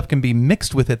that stuff can be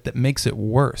mixed with it that makes it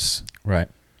worse. Right.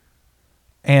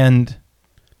 And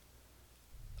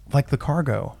like the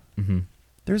cargo, Mm-hmm.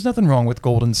 there's nothing wrong with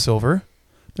gold and silver.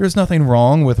 There's nothing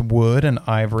wrong with wood and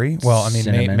ivory. Well, I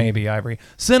mean, maybe ivory.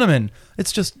 Cinnamon.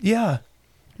 It's just, yeah.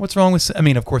 What's wrong with, I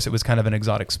mean, of course, it was kind of an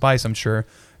exotic spice, I'm sure,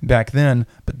 back then.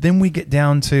 But then we get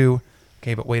down to,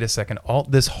 okay, but wait a second. All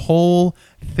this whole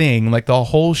thing, like the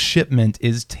whole shipment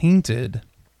is tainted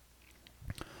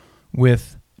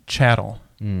with chattel,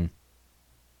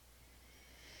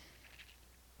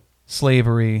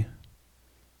 slavery,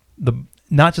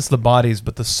 not just the bodies,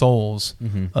 but the souls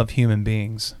Mm-hmm. of human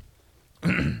beings.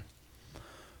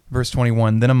 Verse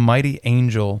 21, then a mighty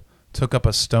angel took up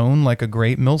a stone like a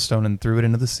great millstone and threw it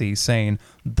into the sea, saying,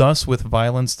 thus with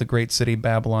violence the great city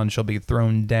Babylon shall be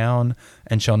thrown down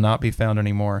and shall not be found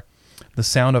any more. The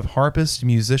sound of harpists,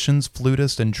 musicians,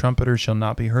 flutists, and trumpeters shall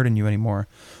not be heard in you any more.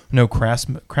 No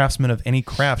craftsman of any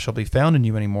craft shall be found in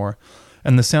you any more.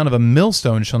 And the sound of a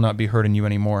millstone shall not be heard in you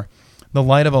any more. The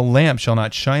light of a lamp shall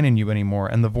not shine in you any more,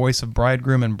 and the voice of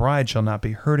bridegroom and bride shall not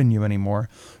be heard in you any more.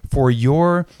 For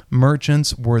your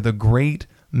merchants were the great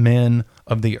men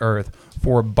of the earth.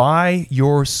 For by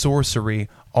your sorcery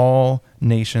all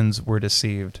nations were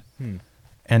deceived.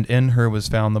 And in her was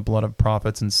found the blood of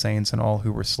prophets and saints and all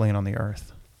who were slain on the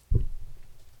earth.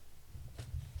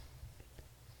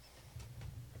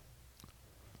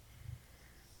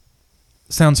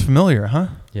 Sounds familiar, huh?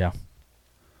 Yeah.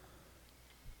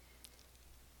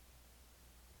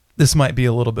 This might be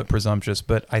a little bit presumptuous,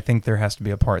 but I think there has to be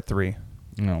a part 3.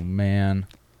 Oh, man.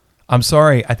 I'm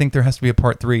sorry. I think there has to be a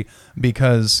part 3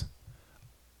 because,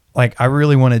 like, I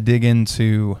really want to dig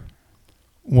into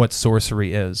what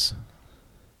sorcery is.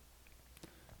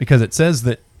 Because it says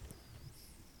that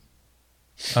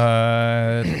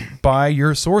by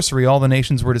your sorcery, all the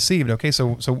nations were deceived. Okay,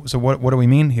 so what do we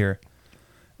mean here?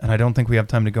 And I don't think we have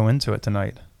time to go into it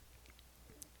tonight.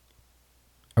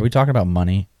 Are we talking about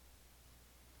money?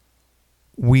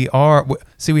 We are.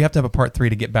 See, we have to have a part 3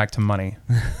 to get back to money.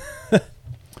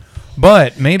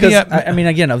 But maybe I mean,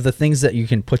 again, of the things that you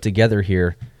can put together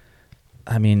here,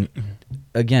 I mean,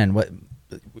 again, what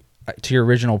to your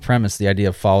original premise, the idea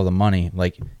of follow the money,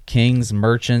 like kings,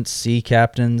 merchants, sea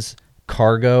captains,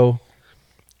 cargo,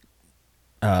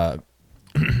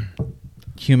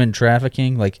 human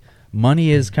trafficking, like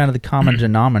money is kind of the common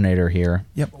denominator here.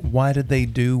 Yep. Why did they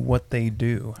do what they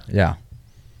do? Yeah.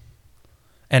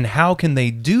 And how can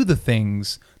they do the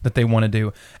things that they want to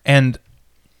do? And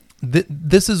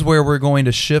this is where we're going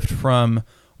to shift from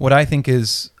what I think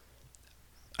it's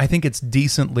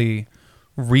decently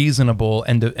reasonable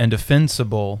and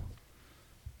defensible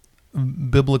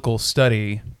biblical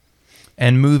study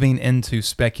and moving into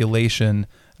speculation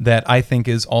that I think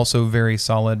is also very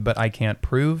solid, but I can't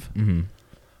prove. Mm-hmm.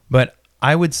 But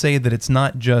I would say that it's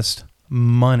not just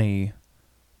money,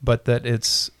 but that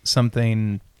it's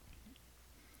something,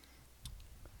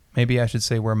 maybe I should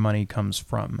say where money comes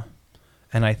from.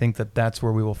 And I think that that's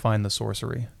where we will find the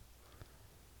sorcery.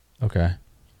 Okay.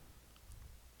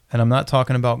 And I'm not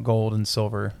talking about gold and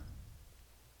silver.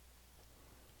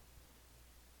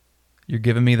 You're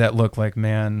giving me that look like,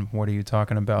 man, what are you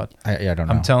talking about? I don't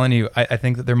know. I'm telling you, I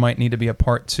think that there might need to be a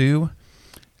part 2.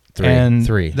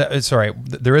 Three.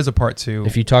 There is a part 2.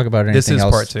 If you talk about anything This is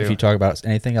else, part 2. if you talk about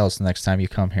anything else the next time you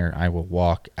come here, I will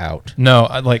walk out. No,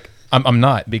 I'm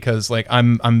not, because like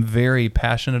I'm very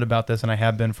passionate about this, and I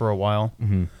have been for a while.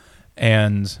 Mm-hmm.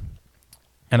 And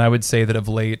I would say that of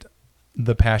late,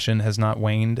 the passion has not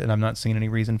waned, and I've not seen any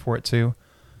reason for it to.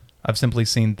 I've simply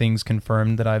seen things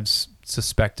confirmed that I've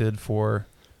suspected for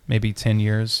maybe 10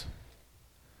 years.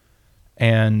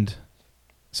 And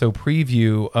so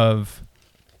preview of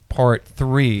part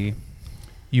 3,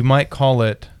 you might call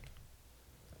it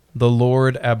 "The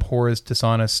Lord abhors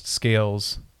dishonest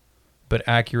scales, but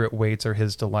accurate weights are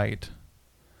his delight."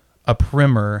 A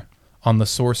primer on the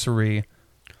sorcery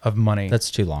of money.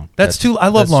 That's too long. That's too. I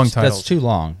love long titles. That's too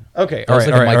long. Okay, That was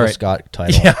like a Michael Scott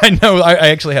title. Yeah, I know. I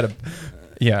actually had a.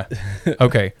 Yeah.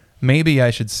 Okay. Maybe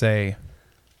I should say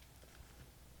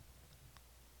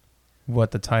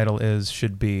what the title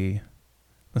should be.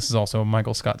 This is also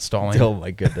Michael Scott stalling. Oh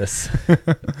my goodness.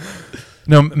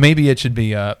 No, maybe it should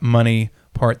be Money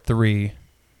Part 3.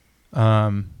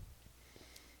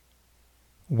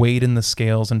 Weighed in the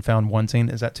scales and found wanting.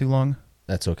 Is that too long?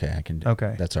 That's okay. I can do.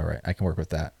 Okay. That's all right. I can work with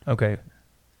that. Okay.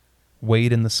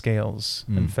 Weighed in the scales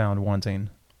and found wanting.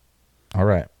 All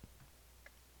right.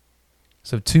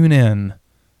 So tune in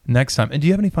next time. And do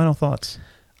you have any final thoughts?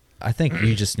 I think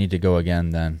you just need to go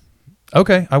again then.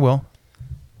 Okay, I will.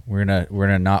 We're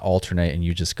gonna not alternate and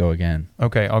you just go again.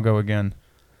 Okay, I'll go again.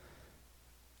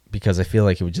 Because I feel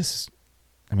like it would just,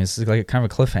 I mean, this is like kind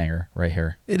of a cliffhanger right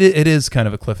here. It is kind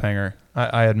of a cliffhanger,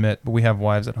 I admit, but we have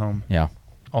wives at home. Yeah.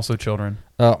 Also children.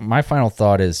 My final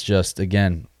thought is just,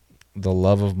 again, the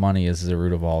love of money is the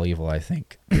root of all evil, I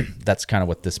think. That's kind of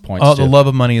what this points to. The love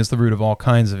of money is the root of all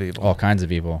kinds of evil. All kinds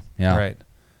of evil, yeah. Right.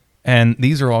 And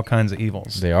these are all kinds of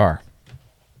evils. They are.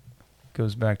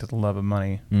 Goes back to the love of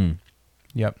money. Mm.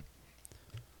 Yep.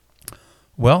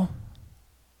 Well,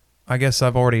 I guess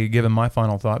I've already given my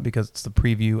final thought because it's the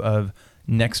preview of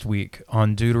next week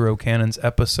on Deuterocanon's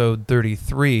episode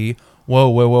 33.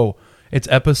 Whoa. It's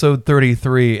episode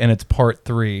 33, and it's part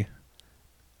 3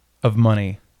 of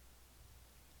Money.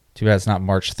 Too bad it's not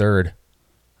March 3rd.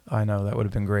 I know, that would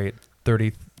have been great.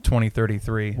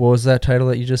 2033. What was that title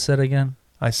that you just said again?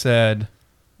 I said,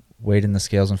 Weighed in the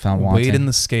scales and found wanting. weighed in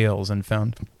the scales and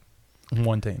found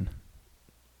wanting.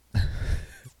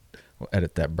 We'll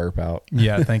edit that burp out.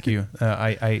 Yeah, thank you.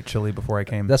 I ate chili before I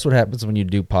came. That's what happens when you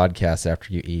do podcasts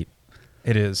after you eat.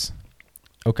 It is.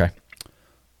 Okay.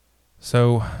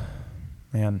 So,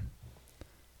 man,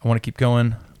 I want to keep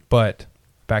going, but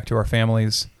back to our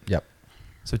families. Yep.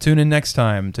 So tune in next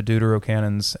time to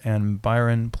Deuterocannons, and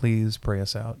Byron, please pray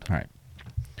us out. All right.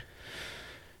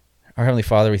 Our Heavenly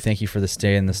Father, we thank you for this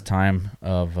day and this time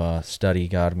of study,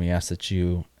 God, and we ask that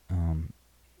you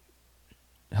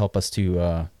help us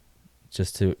to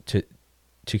just to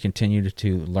continue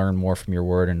to learn more from your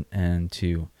word and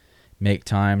to make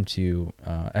time to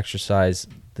exercise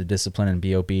the discipline and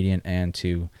be obedient, and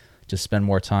to just spend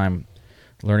more time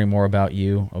learning more about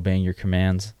you, obeying your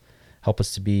commands. Help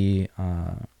us to be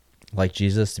like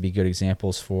Jesus, to be good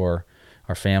examples for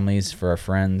our families, for our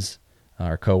friends,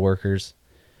 our coworkers.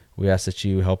 We ask that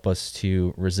you help us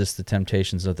to resist the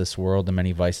temptations of this world, the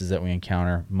many vices that we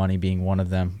encounter, money being one of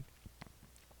them,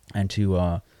 and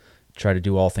to try to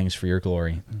do all things for your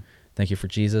glory. Thank you for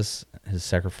Jesus, his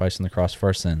sacrifice on the cross for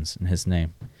our sins. In his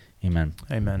name, amen.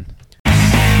 Amen.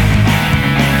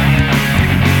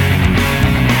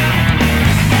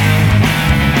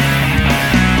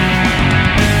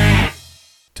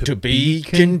 To be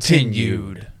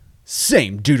continued.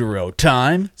 Same Deutero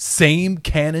time. Same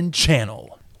canon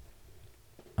channel.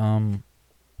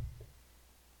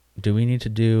 Do we need to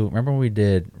do... Remember when we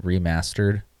did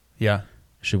remastered? Yeah.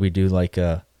 Should we do like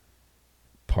a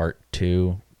part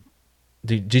 2?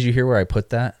 Did you hear where I put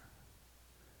that?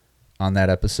 On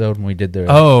that episode when we did the...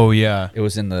 Oh, yeah. It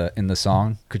was in the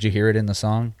song. Could you hear it in the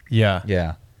song? Yeah.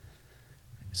 Yeah.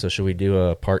 So should we do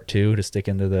a part 2 to stick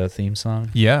into the theme song?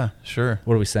 Yeah, sure.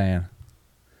 What are we saying?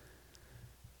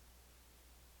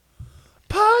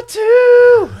 Part 2!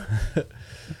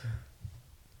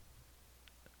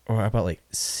 Or how about like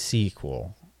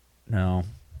sequel? No.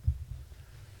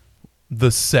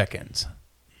 The second.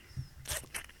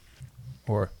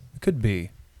 Or it could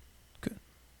be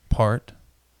part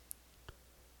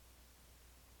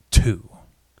 2.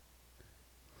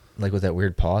 Like with that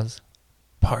weird pause?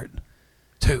 Part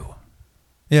 2.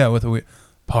 Yeah, with a weird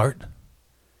part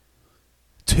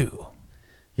 2.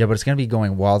 Yeah, but it's going to be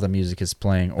going while the music is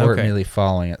playing or Okay. immediately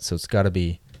following it, so it's got to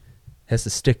be... has to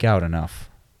stick out enough.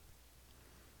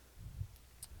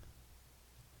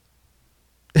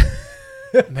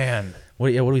 Man.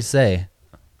 What do we say?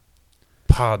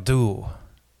 Pardue.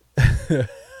 I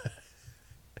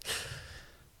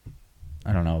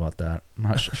don't know about that. I'm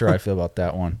not sure how I feel about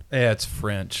that one. Yeah, it's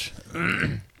French.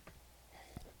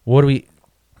 What do we...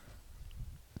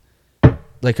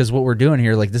 Like, because what we're doing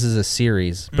here, like, this is a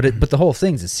series, but the whole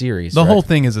thing's a series. The right? whole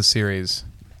thing is a series.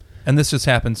 And this just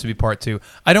happens to be part 2.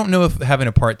 I don't know if having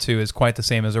a part 2 is quite the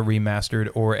same as a remastered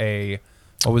or a...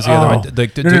 What was the other one?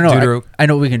 No. I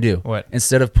know what we can do. What?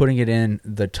 Instead of putting it in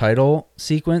the title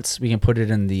sequence, we can put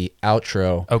it in the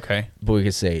outro. Okay. But we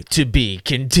could say, to be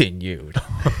continued.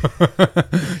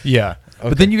 Yeah. Okay.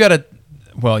 But then you got to...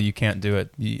 Well, you can't do it.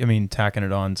 I mean, tacking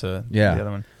it on to Yeah. the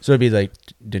other one. So it'd be like...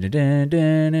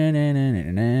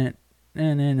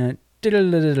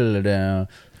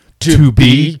 To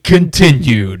be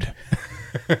continued.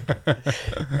 All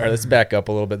right, let's back up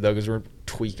a little bit, though, because we're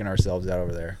tweaking ourselves out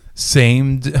over there.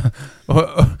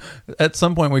 At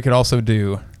some point, we could also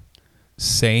do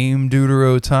same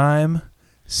Deutero time,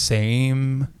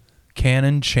 same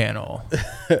canon channel.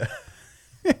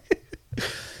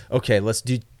 Okay, let's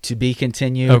do to be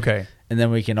continued. Okay. And then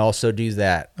we can also do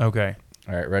that. Okay.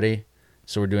 All right, ready?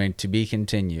 So we're doing to be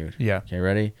continued. Yeah. Okay,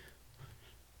 ready?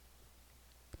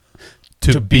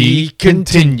 To be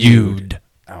continued.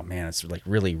 Oh, man, it's like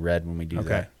really red when we do Okay.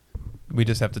 that. We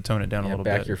just have to tone it down a little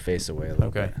back bit. your face away a little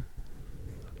Okay. bit.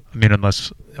 I mean,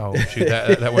 unless... Oh, shoot.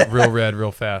 That went real red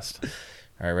real fast.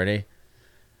 All right, ready?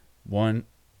 1,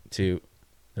 2,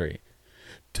 3.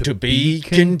 To be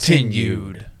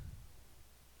continued.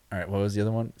 All right, what was the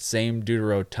other one? Same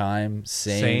Deutero time,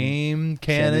 Same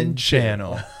canon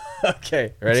channel.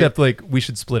 Okay, ready? Except, like, we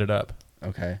should split it up.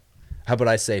 Okay. How about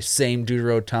I say same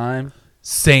Deutero time?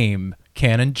 Same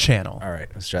canon channel. All right,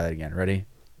 let's try that again. Ready?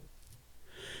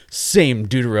 Same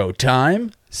Deutero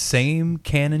time? Same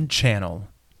canon channel.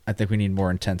 I think we need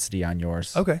more intensity on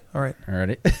yours. Okay. All right. All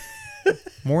righty.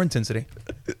 More intensity.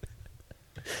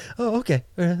 Oh, okay.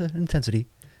 Intensity.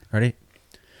 Ready?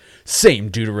 Same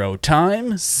Deutero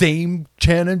time? Same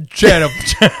canon channel.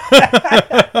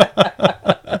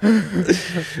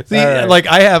 See, All right. like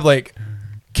I have like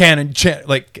canon,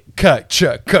 like cut,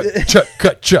 chuck,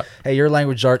 cut, chuck. Hey, your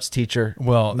language arts teacher.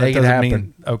 Well, that make it doesn't happen.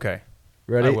 mean okay.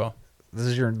 Ready? I will. This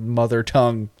is your mother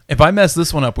tongue. If I mess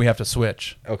this one up, we have to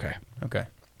switch. Okay. Okay.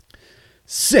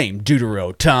 Same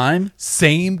Deutero time.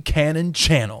 Same canon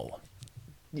channel.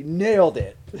 You nailed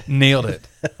it. Nailed it.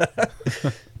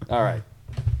 All right.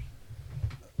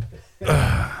 It's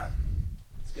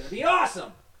gonna be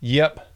awesome. Yep.